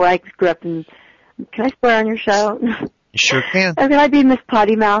didn't, well, I grew up in, can I swear on your show? You sure can. Or can I be Miss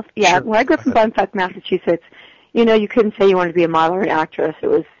Potty Mouth? Yeah, sure. When I grew up in Bumfuck, Massachusetts, you know, you couldn't say you wanted to be a model or an actress. It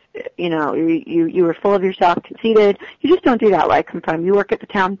was, you know, you were full of yourself, conceited. You just don't do that where I come from. You work at the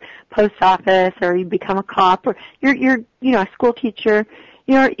town post office, or you become a cop, or you're you know, a school teacher.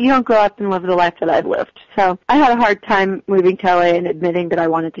 You don't grow up and live the life that I've lived. So I had a hard time moving to LA and admitting that I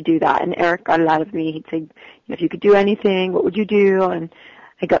wanted to do that. And Eric got it out of me. He'd say, if you could do anything, what would you do? And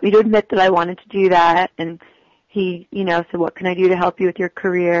it got me to admit that I wanted to do that. And he, you know, said, what can I do to help you with your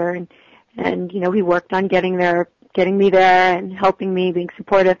career? And you know, he worked on getting me there and helping me, being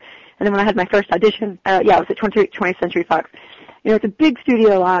supportive. And then when I had my first audition, it was at 20th Century Fox. You know, it's a big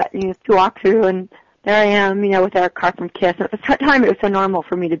studio lot, you know, to walk through, and there I am, you know, with Eric Carr from Kiss. And at the time, it was so normal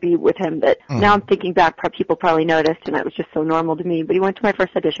for me to be with him that now I'm thinking back, people probably noticed, and it was just so normal to me. But he went to my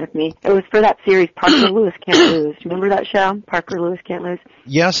first audition with me. It was for that series, Parker Lewis Can't Lose. Do you remember that show, Parker Lewis Can't Lose?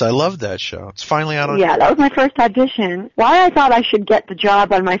 Yes, I love that show. It's finally out on... Yeah, that was my first audition. Why I thought I should get the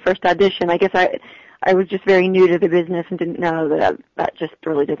job on my first audition, I guess I was just very new to the business and didn't know that just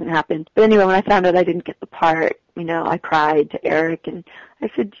really doesn't happen. But anyway, when I found out I didn't get the part, you know, I cried to Eric, and I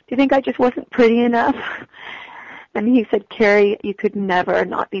said, do you think I just wasn't pretty enough? And he said, Carrie, you could never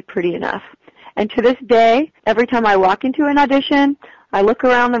not be pretty enough. And to this day, every time I walk into an audition, I look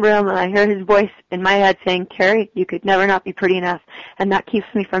around the room and I hear his voice in my head saying, Carrie, you could never not be pretty enough. And that keeps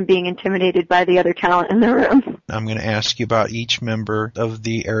me from being intimidated by the other talent in the room. I'm going to ask you about each member of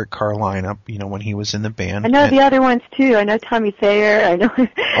the Eric Carr lineup, you know, when he was in the band. I know the other ones, too. I know Tommy Thayer. I know, oh,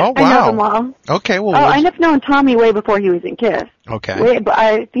 wow. I know them all. Okay, well... I've known Tommy way before he was in Kiss. Okay.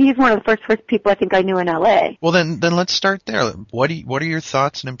 He's one of the first people I think I knew in L.A. Well, then let's start there. What are your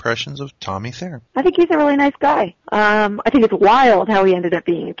thoughts and impressions of Tommy Thayer? I think he's a really nice guy. I think it's wild how he ended up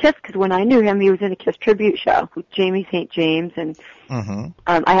being in Kiss, because when I knew him, he was in a Kiss tribute show with Jamie St. James, and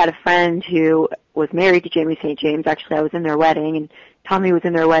I had a friend who was married to Jamie St. James. Actually, I was in their wedding, and Tommy was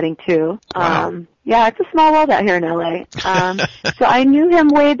in their wedding, too. Wow. Yeah, it's a small world out here in L.A. So I knew him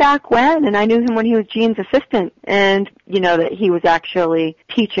way back when, and I knew him when he was Gene's assistant, and, you know, that he was actually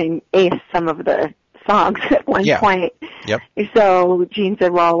teaching Ace some of the songs at one point. Yep. So Gene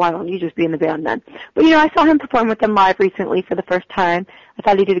said, well, why don't you just be in the band then? But, you know, I saw him perform with them live recently for the first time. I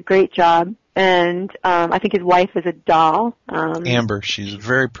thought he did a great job. And I think his wife is a doll. Amber, she's a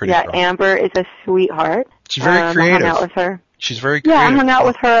very pretty girl. Amber is a sweetheart. She's very creative. I hung out with her. She's very creative. Yeah, I hung out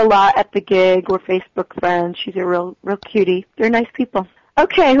with her a lot at the gig. We're Facebook friends. She's a real cutie. They're nice people.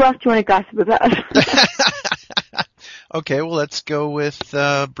 Okay, who else do you want to gossip about? Okay, well, let's go with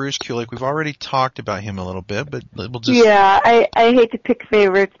Bruce Kulick. We've already talked about him a little bit, but we'll just... Yeah, I hate to pick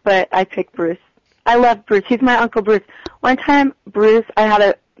favorites, but I pick Bruce. I love Bruce. He's my Uncle Bruce. One time, Bruce, I had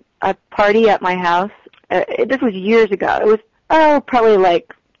a party at my house. This was years ago. It was, probably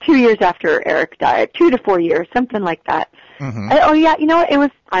like 2 years after Eric died. 2 to 4 years, something like that. Oh yeah, you know what? It was.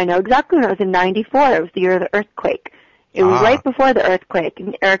 I know exactly when it was in '94. It was the year of the earthquake. It was right before the earthquake,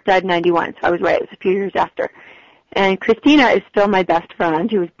 and Eric died in '91, so I was right. It was a few years after. And Christina is still my best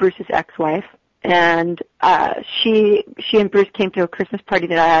friend, who was Bruce's ex-wife. And she and Bruce came to a Christmas party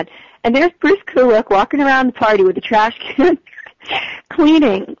that I had. And there's Bruce Kulick walking around the party with a trash can,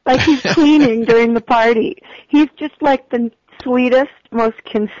 cleaning, like he's cleaning during the party. He's just like the sweetest, most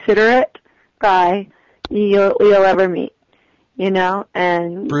considerate guy you'll ever meet. You know,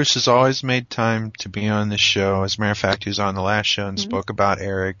 and Bruce has always made time to be on the show. As a matter of fact, he was on the last show and spoke about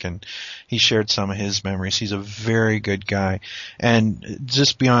Eric, and he shared some of his memories. He's a very good guy, and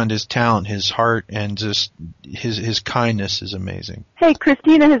just beyond his talent, his heart and just his kindness is amazing. Hey,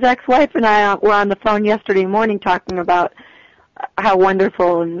 Christina, his ex-wife, and I were on the phone yesterday morning talking about how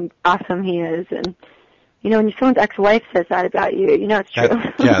wonderful and awesome he is, and you know, when someone's ex-wife says that about you, you know it's true.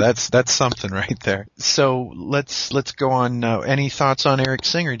 That's something right there. So let's go on. Any thoughts on Eric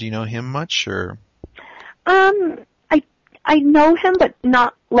Singer? Do you know him much, or? I know him, but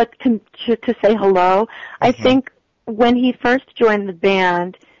not like to say hello. I think when he first joined the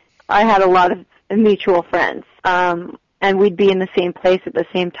band, I had a lot of mutual friends, and we'd be in the same place at the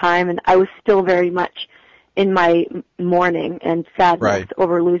same time, and I was still very much in my mourning and sadness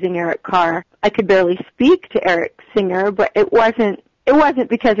over losing Eric Carr. I could barely speak to Eric Singer, but it wasn't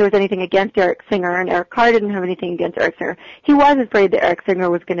because there was anything against Eric Singer, and Eric Carr didn't have anything against Eric Singer. He was afraid that Eric Singer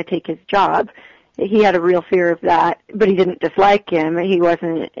was going to take his job. He had a real fear of that, but he didn't dislike him. He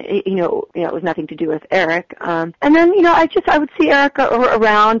wasn't, it was nothing to do with Eric. And then, I would see Eric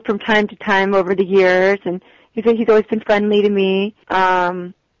around from time to time over the years, and he's always been friendly to me.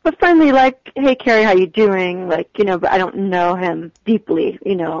 But friendly, like, hey, Carrie, how you doing? Like, but I don't know him deeply,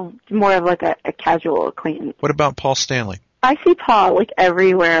 more of like a casual acquaintance. What about Paul Stanley? I see Paul, like,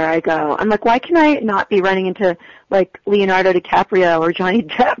 everywhere I go. I'm like, why can I not be running into, like, Leonardo DiCaprio or Johnny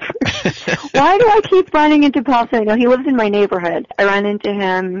Depp? Why do I keep running into Paul Stanley? He lives in my neighborhood. I run into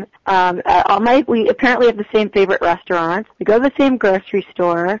him we apparently have the same favorite restaurants. We go to the same grocery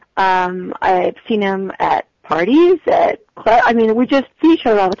store. I've seen him at parties, we just see each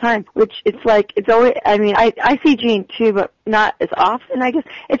other all the time, which it's like, it's always, I see Gene too, but not as often, I guess.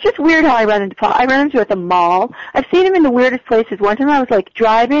 It's just weird how I run into Paul. I run into him at the mall. I've seen him in the weirdest places. One time I was like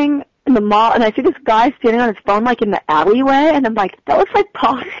driving in the mall and I see this guy standing on his phone like in the alleyway, and I'm like, that looks like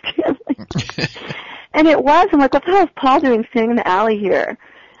Paul Stanley. And it was. I'm like, what the hell is Paul doing standing in the alley here?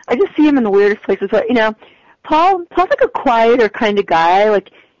 I just see him in the weirdest places. But, Paul's like a quieter kind of guy. Like,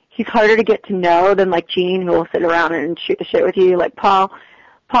 he's harder to get to know than like Gene, who will sit around and shoot the shit with you. Like Paul's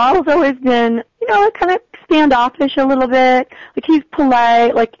always been, kind of standoffish a little bit. Like, he's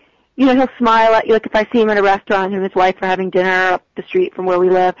polite. Like, he'll smile at you. Like, if I see him at a restaurant, him and his wife are having dinner up the street from where we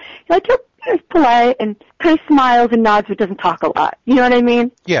live, he's polite and kind of smiles and nods, but doesn't talk a lot. You know what I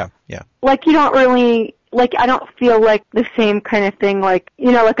mean? Yeah. Like, you don't really, like, I don't feel like the same kind of thing, like,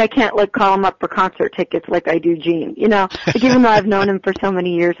 like I can't, like, call him up for concert tickets like I do Gene, Like, even though I've known him for so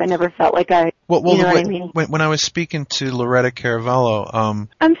many years, I never felt like I, what I mean? When I was speaking to Loretta Caravello,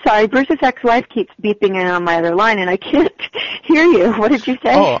 I'm sorry, Bruce's ex-wife keeps beeping in on my other line, and I can't hear you. What did you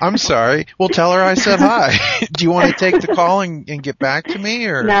say? Oh, I'm sorry. Well, tell her I said hi. Do you want to take the call and get back to me,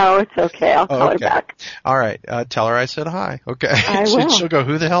 or? No, it's okay. I'll call her back. All right. Tell her I said hi. Okay. I will. She'll go,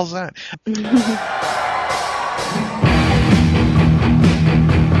 who the hell's that?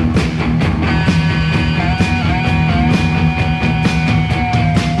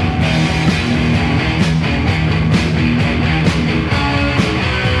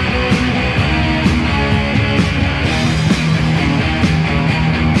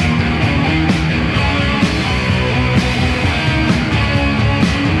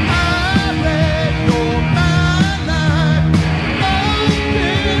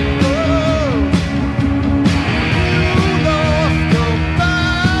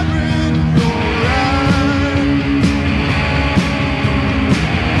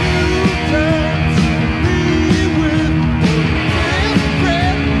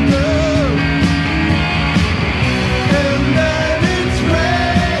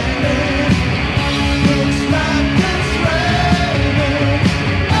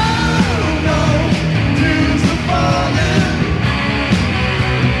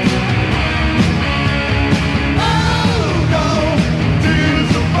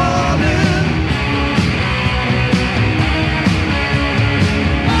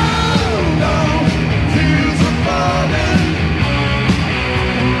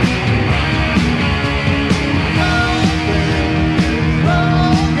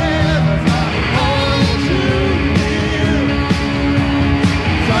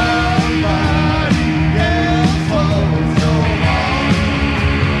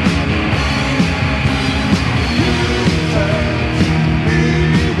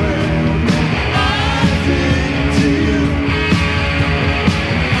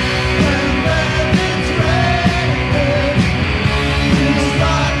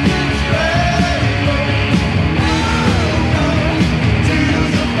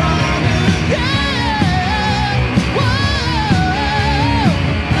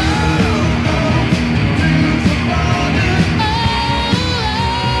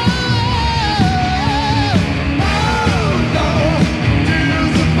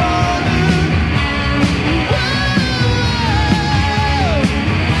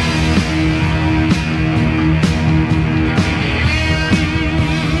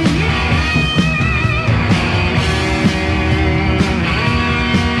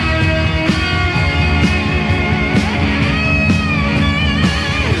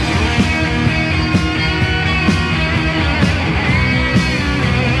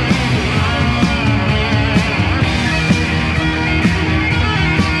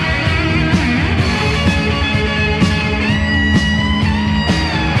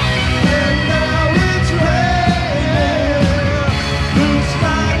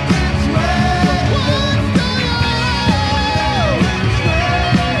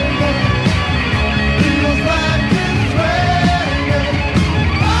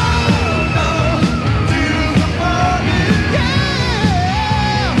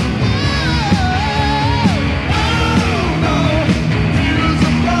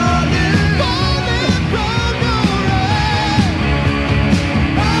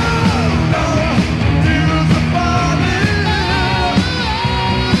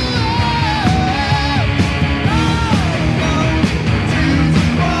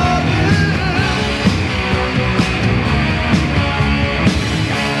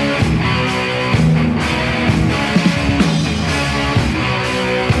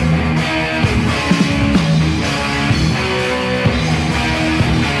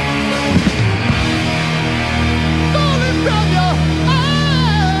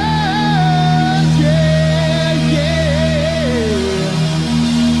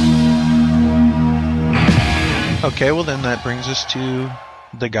 Okay, well then that brings us to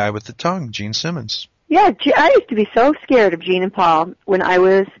the guy with the tongue, Gene Simmons. Yeah, I used to be so scared of Gene and Paul when I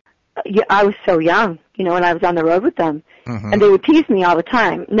was so young, when I was on the road with them. Mm-hmm. And they would tease me all the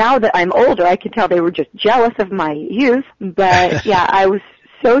time. Now that I'm older, I can tell they were just jealous of my youth. But yeah, I was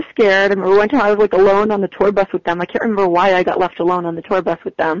so scared. I remember one time I was alone on the tour bus with them. I can't remember why I got left alone on the tour bus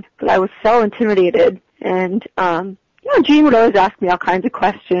with them, but I was so intimidated. And Gene would always ask me all kinds of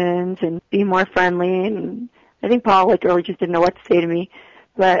questions and be more friendly. And I think Paul really just didn't know what to say to me.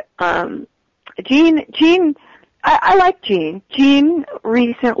 But Gene, I like Gene. Gene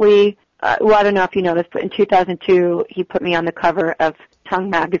recently, I don't know if you know this, but in 2002 he put me on the cover of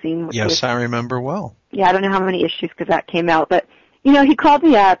Tongue magazine. Yes, I remember well. Yeah, I don't know how many issues because that came out, but he called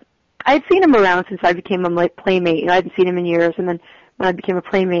me up. I had seen him around since I became a playmate. I hadn't seen him in years, and then when I became a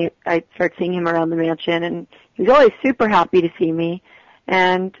playmate, I started seeing him around the mansion, and he was always super happy to see me,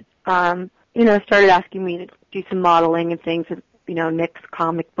 and started asking me to do some modeling and things, Nick's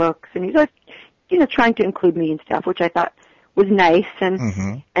comic books, and he's always, trying to include me and stuff, which I thought was nice, and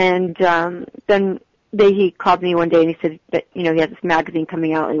mm-hmm. and then he called me one day and he said that he had this magazine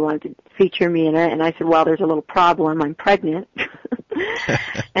coming out and he wanted to feature me in it, and I said, well, there's a little problem, I'm pregnant.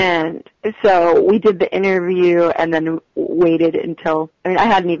 And so we did the interview and then waited until, I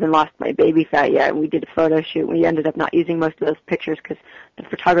hadn't even lost my baby fat yet, and we did a photo shoot. We ended up not using most of those pictures because the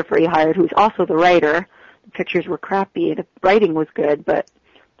photographer he hired, who was also the writer, the pictures were crappy. The writing was good, but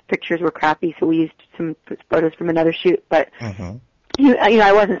the pictures were crappy, so we used some photos from another shoot. But mm-hmm.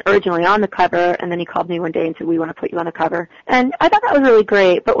 I wasn't originally on the cover, and then he called me one day and said, we want to put you on the cover. And I thought that was really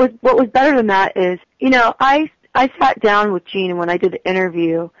great, but what was better than that is, I sat down with Gene when I did the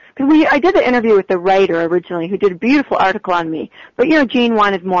interview, because I did the interview with the writer originally, who did a beautiful article on me, but Gene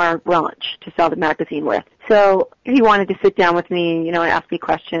wanted more lunch to sell the magazine with. So he wanted to sit down with me, and ask me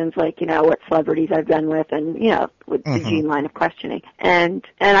questions like, what celebrities I've been with, and, with mm-hmm. the Gene line of questioning. And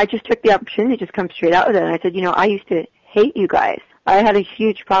I just took the opportunity to just come straight out with it, and I said, I used to hate you guys. I had a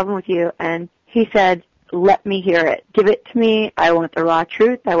huge problem with you. And he said, let me hear it. Give it to me. I want the raw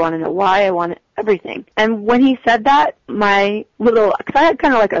truth. I want to know why. I want everything. And when he said that, because I had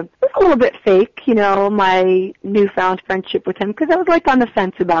kind of it was a little bit fake, my newfound friendship with him, because I was on the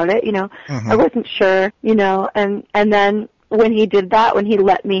fence about it, mm-hmm. I wasn't sure, and then when he did that, when he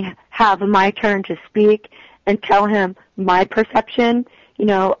let me have my turn to speak and tell him my perception,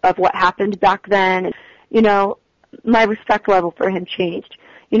 of what happened back then, my respect level for him changed,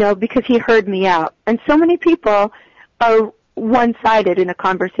 because he heard me out. And so many people are one-sided in a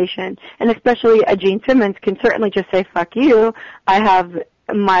conversation, and especially a Gene Simmons can certainly just say, fuck you, I have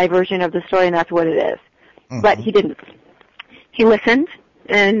my version of the story and that's what it is. Mm-hmm. But he didn't. He listened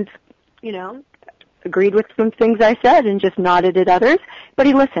and, agreed with some things I said and just nodded at others, but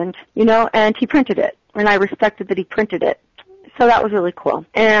he listened, and he printed it, and I respected that he printed it. So that was really cool.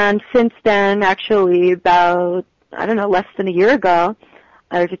 And since then, actually, about, less than a year ago,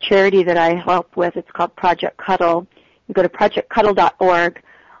 there's a charity that I help with. It's called Project Cuddle. You go to projectcuddle.org.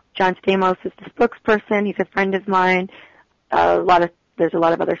 John Stamos is the spokesperson. He's a friend of mine. There's a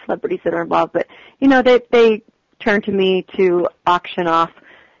lot of other celebrities that are involved, but they turn to me to auction off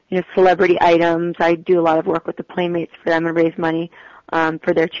celebrity items. I do a lot of work with the Playmates for them and raise money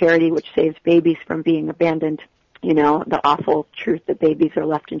for their charity, which saves babies from being abandoned. The awful truth that babies are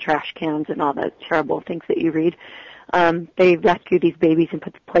left in trash cans and all the terrible things that you read. They rescue these babies and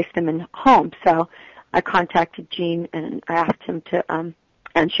place them in homes. So I contacted Gene and I asked him to,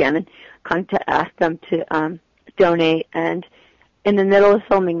 and Shannon, asked them to donate. And in the middle of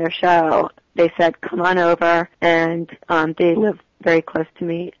filming their show, they said, come on over. And they live very close to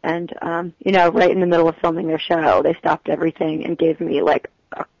me. And, right in the middle of filming their show, they stopped everything and gave me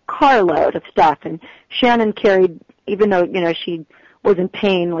a carload of stuff. And Shannon carried, even though, she was in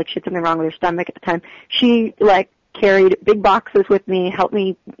pain, she had something wrong with her stomach at the time, she, carried big boxes with me, helped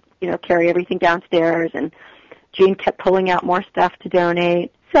me, carry everything downstairs, and Gene kept pulling out more stuff to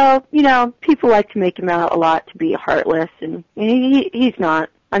donate. So, people like to make him out a lot to be heartless, and he's not.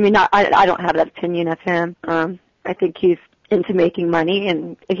 I don't have that opinion of him. I think he's into making money,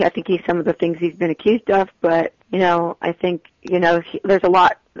 and I think he's some of the things he's been accused of, but, I think, there's a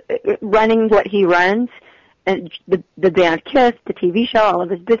lot running what he runs, and the band Kiss, the TV show, all of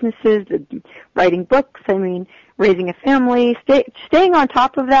his businesses, writing books, raising a family, staying on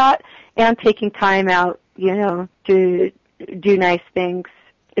top of that, and taking time out, to do nice things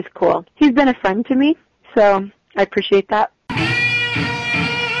is cool. He's been a friend to me, so I appreciate that.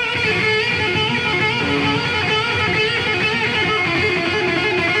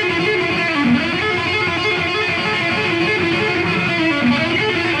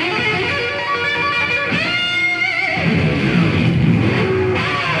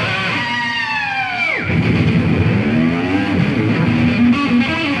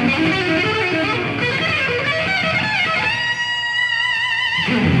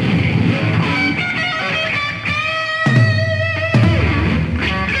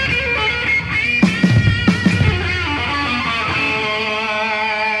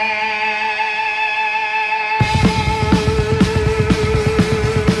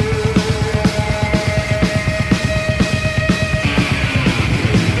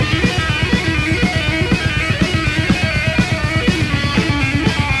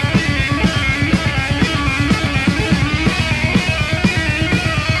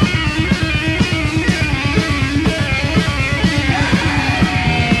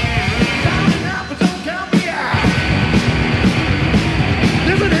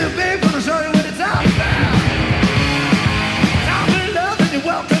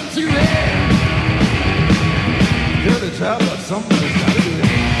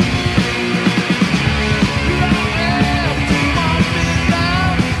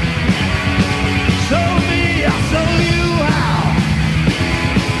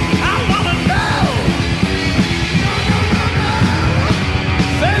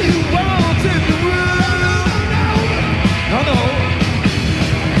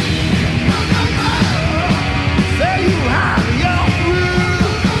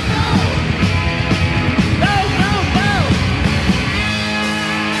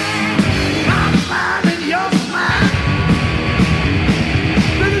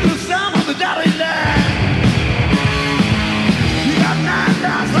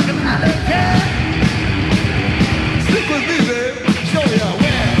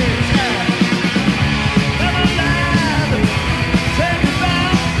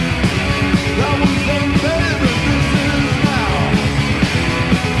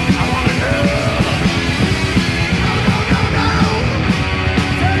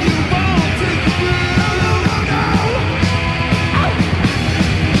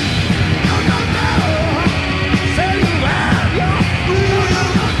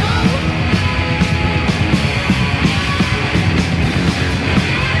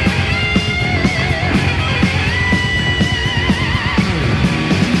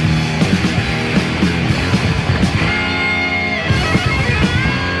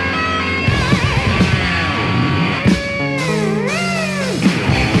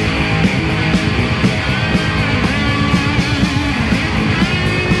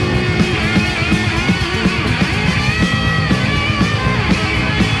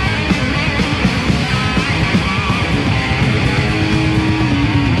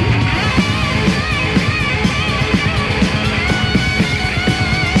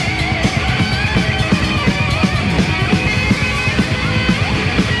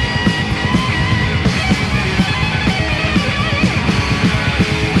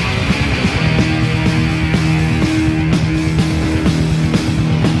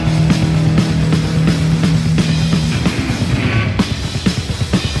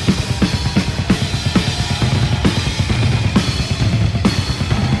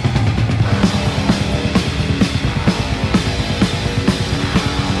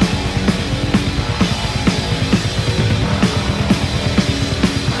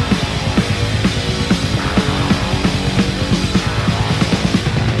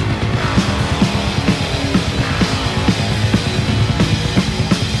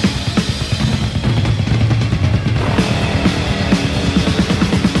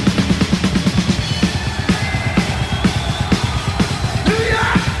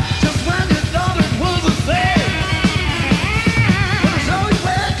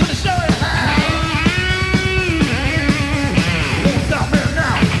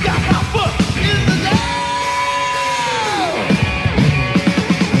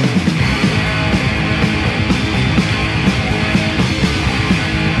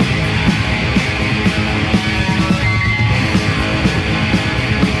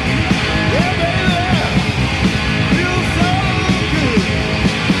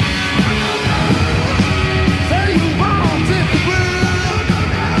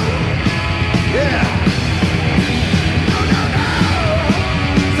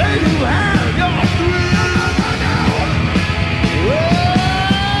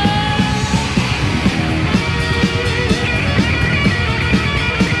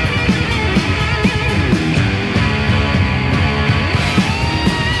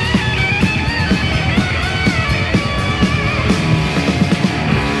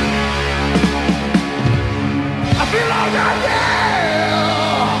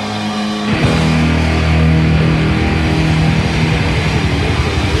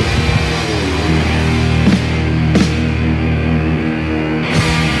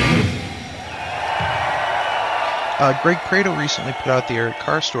 Greg Prato recently put out the Eric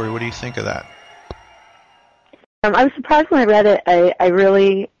Carr story. What do you think of that? I was surprised when I read it.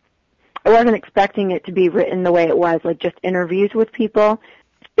 I wasn't expecting it to be written the way it was, like just interviews with people.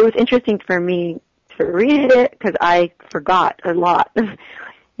 It was interesting for me to read it because I forgot a lot of,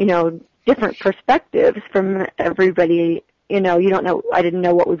 different perspectives from everybody. You don't know, I didn't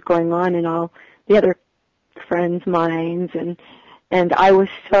know what was going on in all the other friends' minds, and I was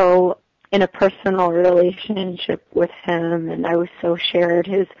so in a personal relationship with him, and I was so shared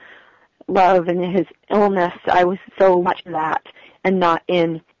his love and his illness. I was so much in that and not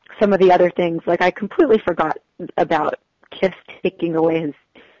in some of the other things. Like, I completely forgot about Kiss taking away his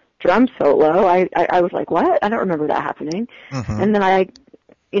drum solo. I was like, what? I don't remember that happening. Mm-hmm. And then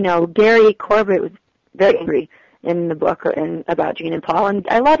Gary Corbett was very angry in the book and about Gene and Paul, and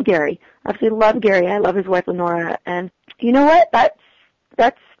I love Gary. I absolutely love Gary. I love his wife Lenora, and you know what?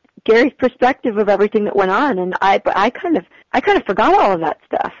 That's Gary's perspective of everything that went on, and I kind of forgot all of that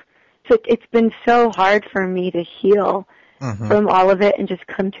stuff. So it's been so hard for me to heal mm-hmm. from all of it and just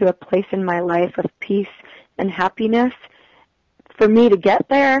come to a place in my life of peace and happiness. For me to get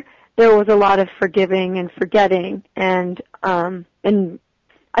there was a lot of forgiving and forgetting, and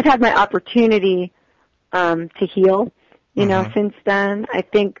I've had my opportunity to heal, mm-hmm. since then. I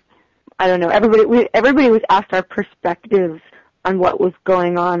think, I don't know, everybody was asked our perspectives on what was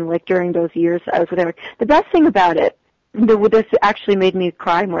going on, like, during those years I was with Eric. The best thing about it, this actually made me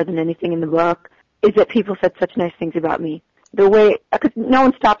cry more than anything in the book, is that people said such nice things about me. The way, because no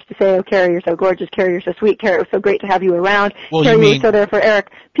one stops to say, oh, Carrie, you're so gorgeous, Carrie, you're so sweet, Carrie, it was so great to have you around, well, Carrie, you were so there for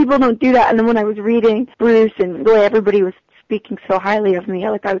Eric. People don't do that, and then when I was reading Bruce and the way everybody was speaking so highly of me, I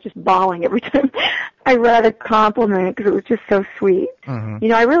was just bawling every time I read a compliment because it was just so sweet.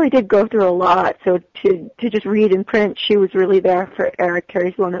 Mm-hmm. I really did go through a lot, so to just read in print, she was really there for Eric,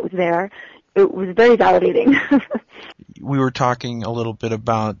 Carrie's the one that was there. It was very validating. We were talking a little bit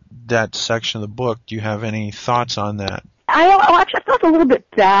about that section of the book. Do you have any thoughts on that? I felt a little bit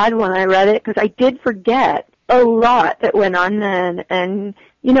bad when I read it because I did forget a lot that went on then, and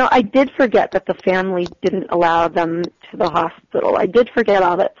I did forget that the family didn't allow them to the hospital. I did forget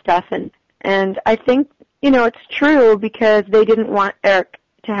all that stuff, and I think, it's true because they didn't want Eric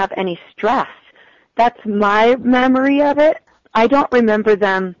to have any stress. That's my memory of it. I don't remember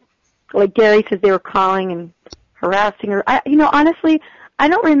them, like Gary says, they were calling and harassing her. Honestly, I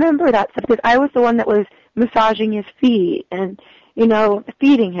don't remember that stuff because I was the one that was massaging his feet and,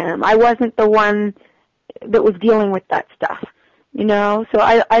 feeding him. I wasn't the one that was dealing with that stuff. So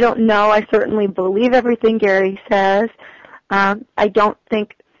I don't know. I certainly believe everything Gary says. I don't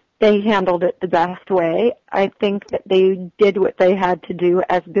think they handled it the best way. I think that they did what they had to do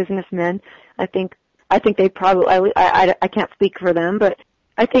as businessmen. I think they probably, I can't speak for them, but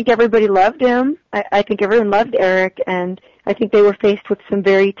I think everybody loved him. I think everyone loved Eric, and I think they were faced with some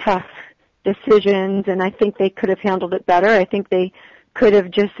very tough decisions, and I think they could have handled it better. I think they could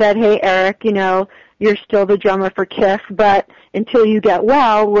have just said, hey, Eric, you're still the drummer for Kiss, but until you get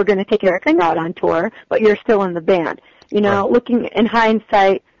well, we're going to take Eric out on tour, but you're still in the band. Right. Looking in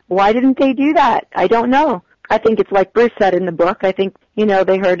hindsight, why didn't they do that? I don't know. I think it's like Bruce said in the book. I think,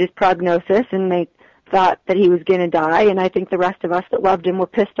 they heard his prognosis and they thought that he was going to die, and I think the rest of us that loved him were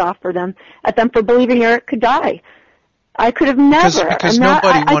pissed off at them for believing Eric could die. I could have never. Because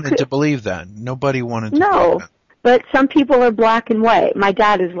nobody wanted to believe that. Nobody wanted to believe that. But some people are black and white. My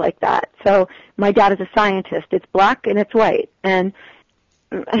dad is like that. So my dad is a scientist. It's black and it's white. And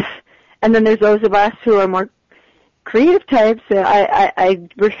then there's those of us who are more creative types. I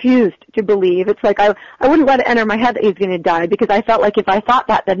refused to believe. It's like I wouldn't let it enter my head that he was going to die because I felt like if I thought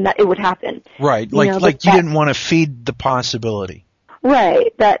that, then it would happen. Right. Like you didn't want to feed the possibility.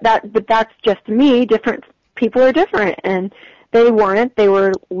 Right. But that's just me. Different people are different, and they weren't. They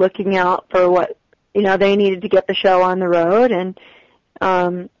were looking out for what they needed to get the show on the road, and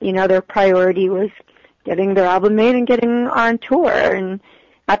their priority was getting their album made and getting on tour. And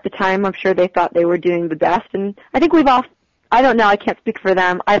at the time, I'm sure they thought they were doing the best. And I think I don't know, I can't speak for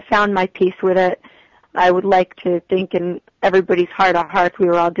them. I found my peace with it. I would like to think in everybody's heart of hearts we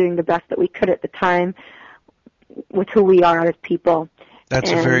were all doing the best that we could at the time with who we are as people.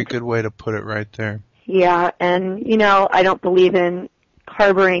 That's a very good way to put it right there. Yeah, and, I don't believe in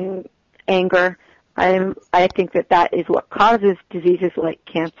harboring anger. I think that is what causes diseases like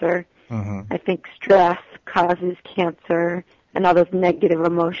cancer. Mm-hmm. I think stress causes cancer and all those negative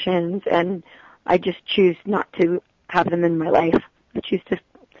emotions, and I just choose not to have them in my life. I choose to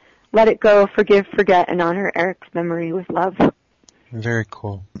let it go, forgive, forget, and honor Eric's memory with love. Very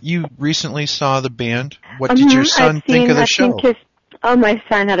cool. You recently saw the band. What did your son think of the show? My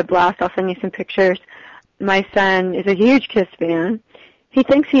son had a blast. I'll send you some pictures. My son is a huge Kiss fan. He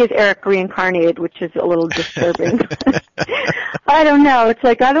thinks he is Eric reincarnated, which is a little disturbing. I don't know. It's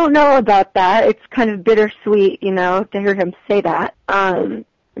like, I don't know about that. It's kind of bittersweet, you know, to hear him say that.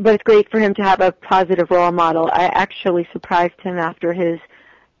 But it's great for him to have a positive role model. I actually surprised him after his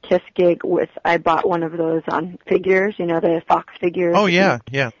Kiss gig with, I bought one of those on figures, you know, the Fox figures. Oh, yeah,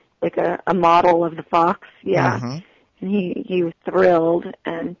 yeah. Like a model of the Fox, yeah. Mm-hmm. And he was thrilled,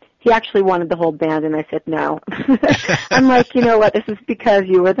 and he actually wanted the whole band, and I said no. I'm like, you know what, this is because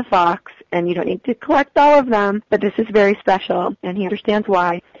you were the Fox, and you don't need to collect all of them, but this is very special, and he understands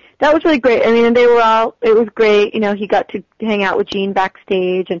why. That was really great. I mean, and it was great. You know, he got to hang out with Gene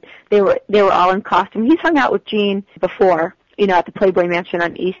backstage, and they were all in costume. He's hung out with Gene before, you know, at the Playboy Mansion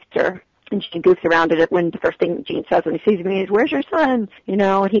on Easter. And Gene goofs around at it when the first thing Gene says when he sees me is, "Where's your son?" You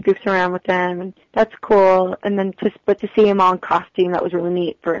know, and he goofs around with them, and that's cool. And then but to see him all in costume, that was really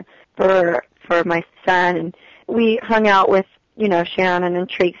neat for my son. And we hung out with, you know, Shannon and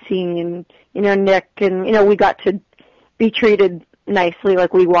Tracy and, you know, Nick, and, you know, we got to be treated nicely.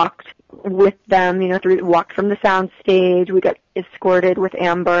 Like, we walked with them, you know, walked from the sound stage. We got escorted with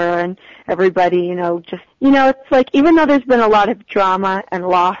Amber and everybody, you know, just, you know, it's like, even though there's been a lot of drama and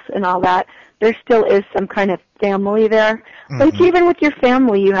loss and all that, there still is some kind of family there. Mm-hmm. Like, even with your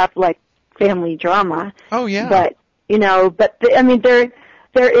family, you have, like, family drama. Oh, yeah. But, you know, I mean, there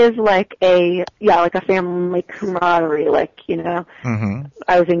is, like, a family camaraderie, like, you know. Mm-hmm.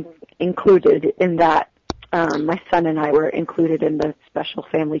 I was included in that. My son and I were included in the special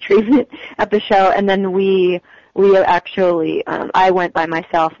family treatment at the show, and then we actually, I went by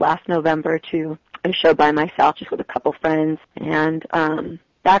myself last November to a show by myself, just with a couple friends, and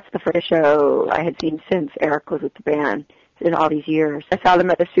that's the first show I had seen since Eric was with the band in all these years. I saw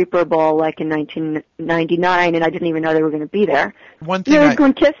them at the Super Bowl, like, in 1999, and I didn't even know they were going to be there. One thing, you know,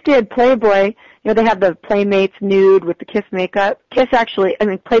 when Kiss did Playboy, you know, they had the Playmates nude with the Kiss makeup.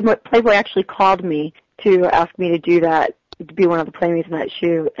 Playboy actually called me to ask me to do that, to be one of the Playmates in that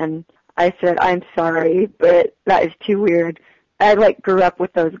shoot, and I said, I'm sorry, but that is too weird. I, like, grew up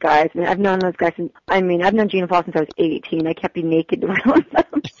with those guys. I mean, I've known those guys I've known Gene and Paul since I was 18. I can't be naked around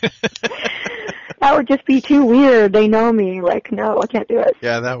them. That would just be too weird. They know me. Like, no, I can't do it.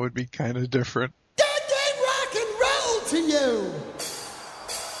 Yeah, that would be kind of different. That rock and roll to you.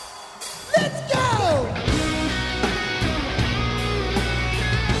 Let's go.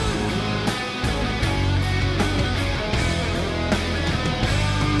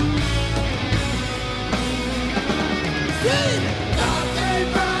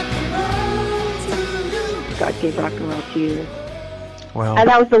 God Gave Rock and Roll to You. Well, and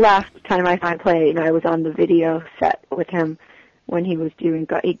that was the last time I saw him play. You know, I was on the video set with him when he was doing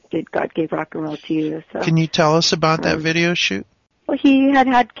he did God Gave Rock and Roll to You. So, can you tell us about that video shoot? Well, he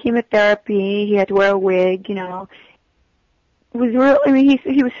had chemotherapy. He had to wear a wig. You know, it was real. I mean,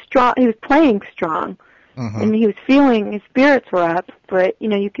 he was strong. He was playing strong. Mm-hmm. And he was feeling his spirits were up. But you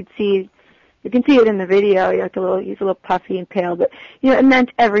know, you can see it in the video. He's a little puffy and pale, but you know, it meant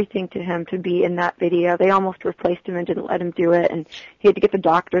everything to him to be in that video. They almost replaced him and didn't let him do it, and he had to get the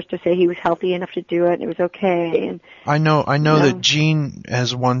doctors to say he was healthy enough to do it, and it was okay. And I know that Gene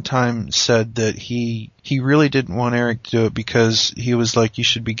has one time said that he really didn't want Eric to do it because he was like, you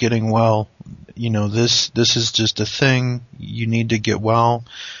should be getting well. You know, this is just a thing. You need to get well.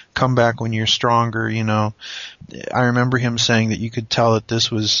 Come back when you're stronger, you know. I remember him saying that you could tell that this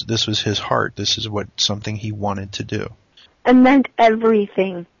was his heart. This is something he wanted to do. It meant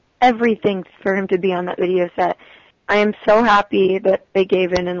everything for him to be on that video set. I am so happy that they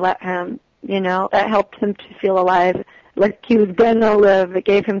gave in and let him, you know. That helped him to feel alive, like he was gonna live. It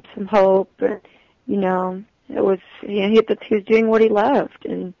gave him some hope, and, you know, it was, you know, he was doing what he loved,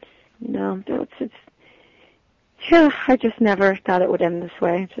 and, you know, I just never thought it would end this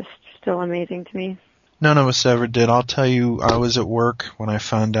way. It's just still amazing to me. None of us ever did. I'll tell you, I was at work when I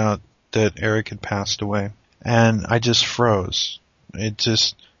found out that Eric had passed away, and I just froze. It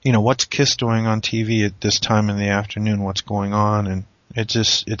just, you know, what's Kiss doing on TV at this time in the afternoon? What's going on? And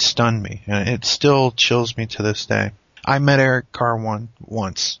it stunned me, and it still chills me to this day. I met Eric Carr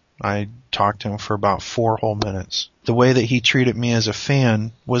once. I talked to him for about 4 whole minutes. The way that he treated me as a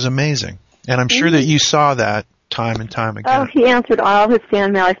fan was amazing, and I'm sure that you saw that time and time again. Oh, he answered all his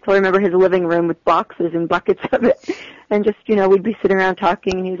fan mail. I still remember his living room with boxes and buckets of it. And just, you know, we'd be sitting around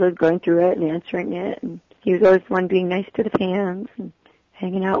talking, and he was always going through it and answering it. And he was always the one being nice to the fans and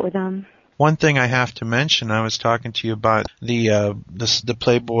hanging out with them. One thing I have to mention, I was talking to you about the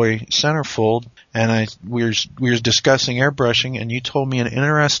Playboy centerfold, and we were discussing airbrushing, and you told me an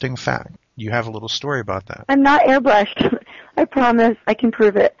interesting fact. You have a little story about that. I'm not airbrushed. I promise. I can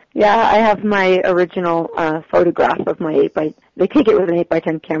prove it. Yeah, I have my original photograph of my 8x. They take it with an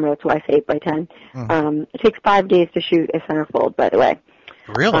 8x10 camera. That's why I say 8x10. It takes 5 days to shoot a centerfold, by the way.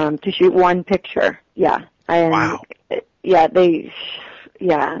 Really? To shoot one picture. Yeah. Wow. Yeah,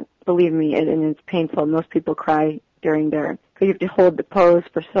 believe me, and it's painful. Most people cry during because you have to hold the pose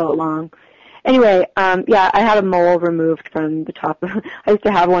for so long. Anyway, I had a mole removed from the top. I used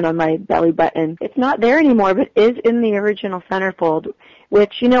to have one on my belly button. It's not there anymore, but is in the original centerfold,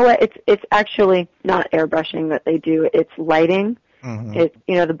 which, you know what, it's actually not airbrushing that they do. It's lighting. Mm-hmm. It's,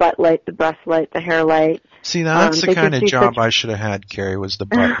 the butt light, the breast light, the hair light. See, now that's the kind of job I should have had, Carrie, was the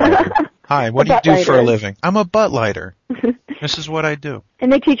butt lighter. Hi, what do you do for a living? I'm a butt lighter. This is what I do.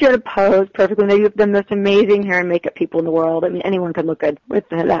 And they teach you how to pose perfectly. They have the most amazing hair and makeup people in the world. I mean, anyone could look good with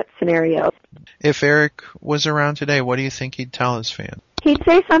that scenario. If Eric was around today, what do you think he'd tell his fans? He'd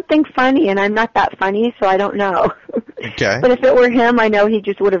say something funny, and I'm not that funny, so I don't know. Okay. But if it were him, I know he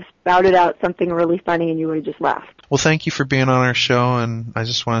just would have spouted out something really funny, and you would have just laughed. Well, thank you for being on our show, and I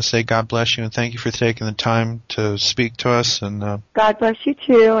just want to say God bless you, and thank you for taking the time to speak to us. And God bless you,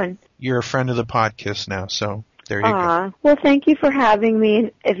 too. And you're a friend of the podcast now, so there you go. Well, thank you for having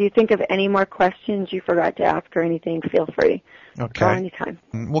me. If you think of any more questions you forgot to ask or anything, feel free. Okay. Call anytime.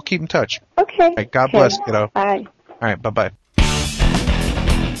 We'll keep in touch. Okay. All right, God bless, kiddo. Bye. All right, bye-bye.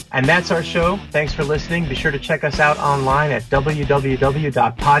 And that's our show. Thanks for listening. Be sure to check us out online at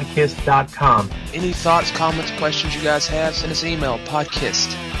www.podkiss.com. Any thoughts, comments, questions you guys have, send us an email,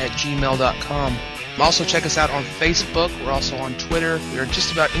 podkiss@gmail.com. Also, check us out on Facebook. We're also on Twitter. We are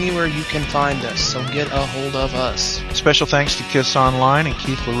just about anywhere you can find us, so get a hold of us. Special thanks to Kiss Online and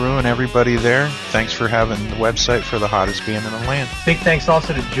Keith LaRue and everybody there. Thanks for having the website for the hottest band in the land. Big thanks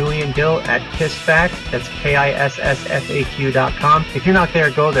also to Julian Gill at KissFAQ. That's KISSFAQ.com. If you're not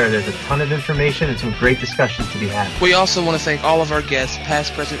there, go there. There's a ton of information and some great discussions to be had. We also want to thank all of our guests,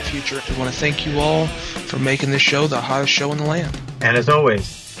 past, present, future. We want to thank you all for making this show the hottest show in the land. And as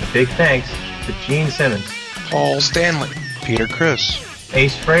always, a big thanks to Gene Simmons, Paul Stanley, Peter Criss,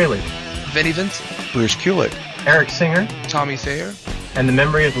 Ace Frehley, Vinnie Vincent, Bruce Kulick, Eric Singer, Tommy Thayer, and the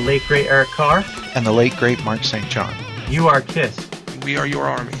memory of the late great Eric Carr, and the late great Mark St. John. You are KISS. We are your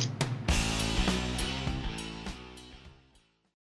army.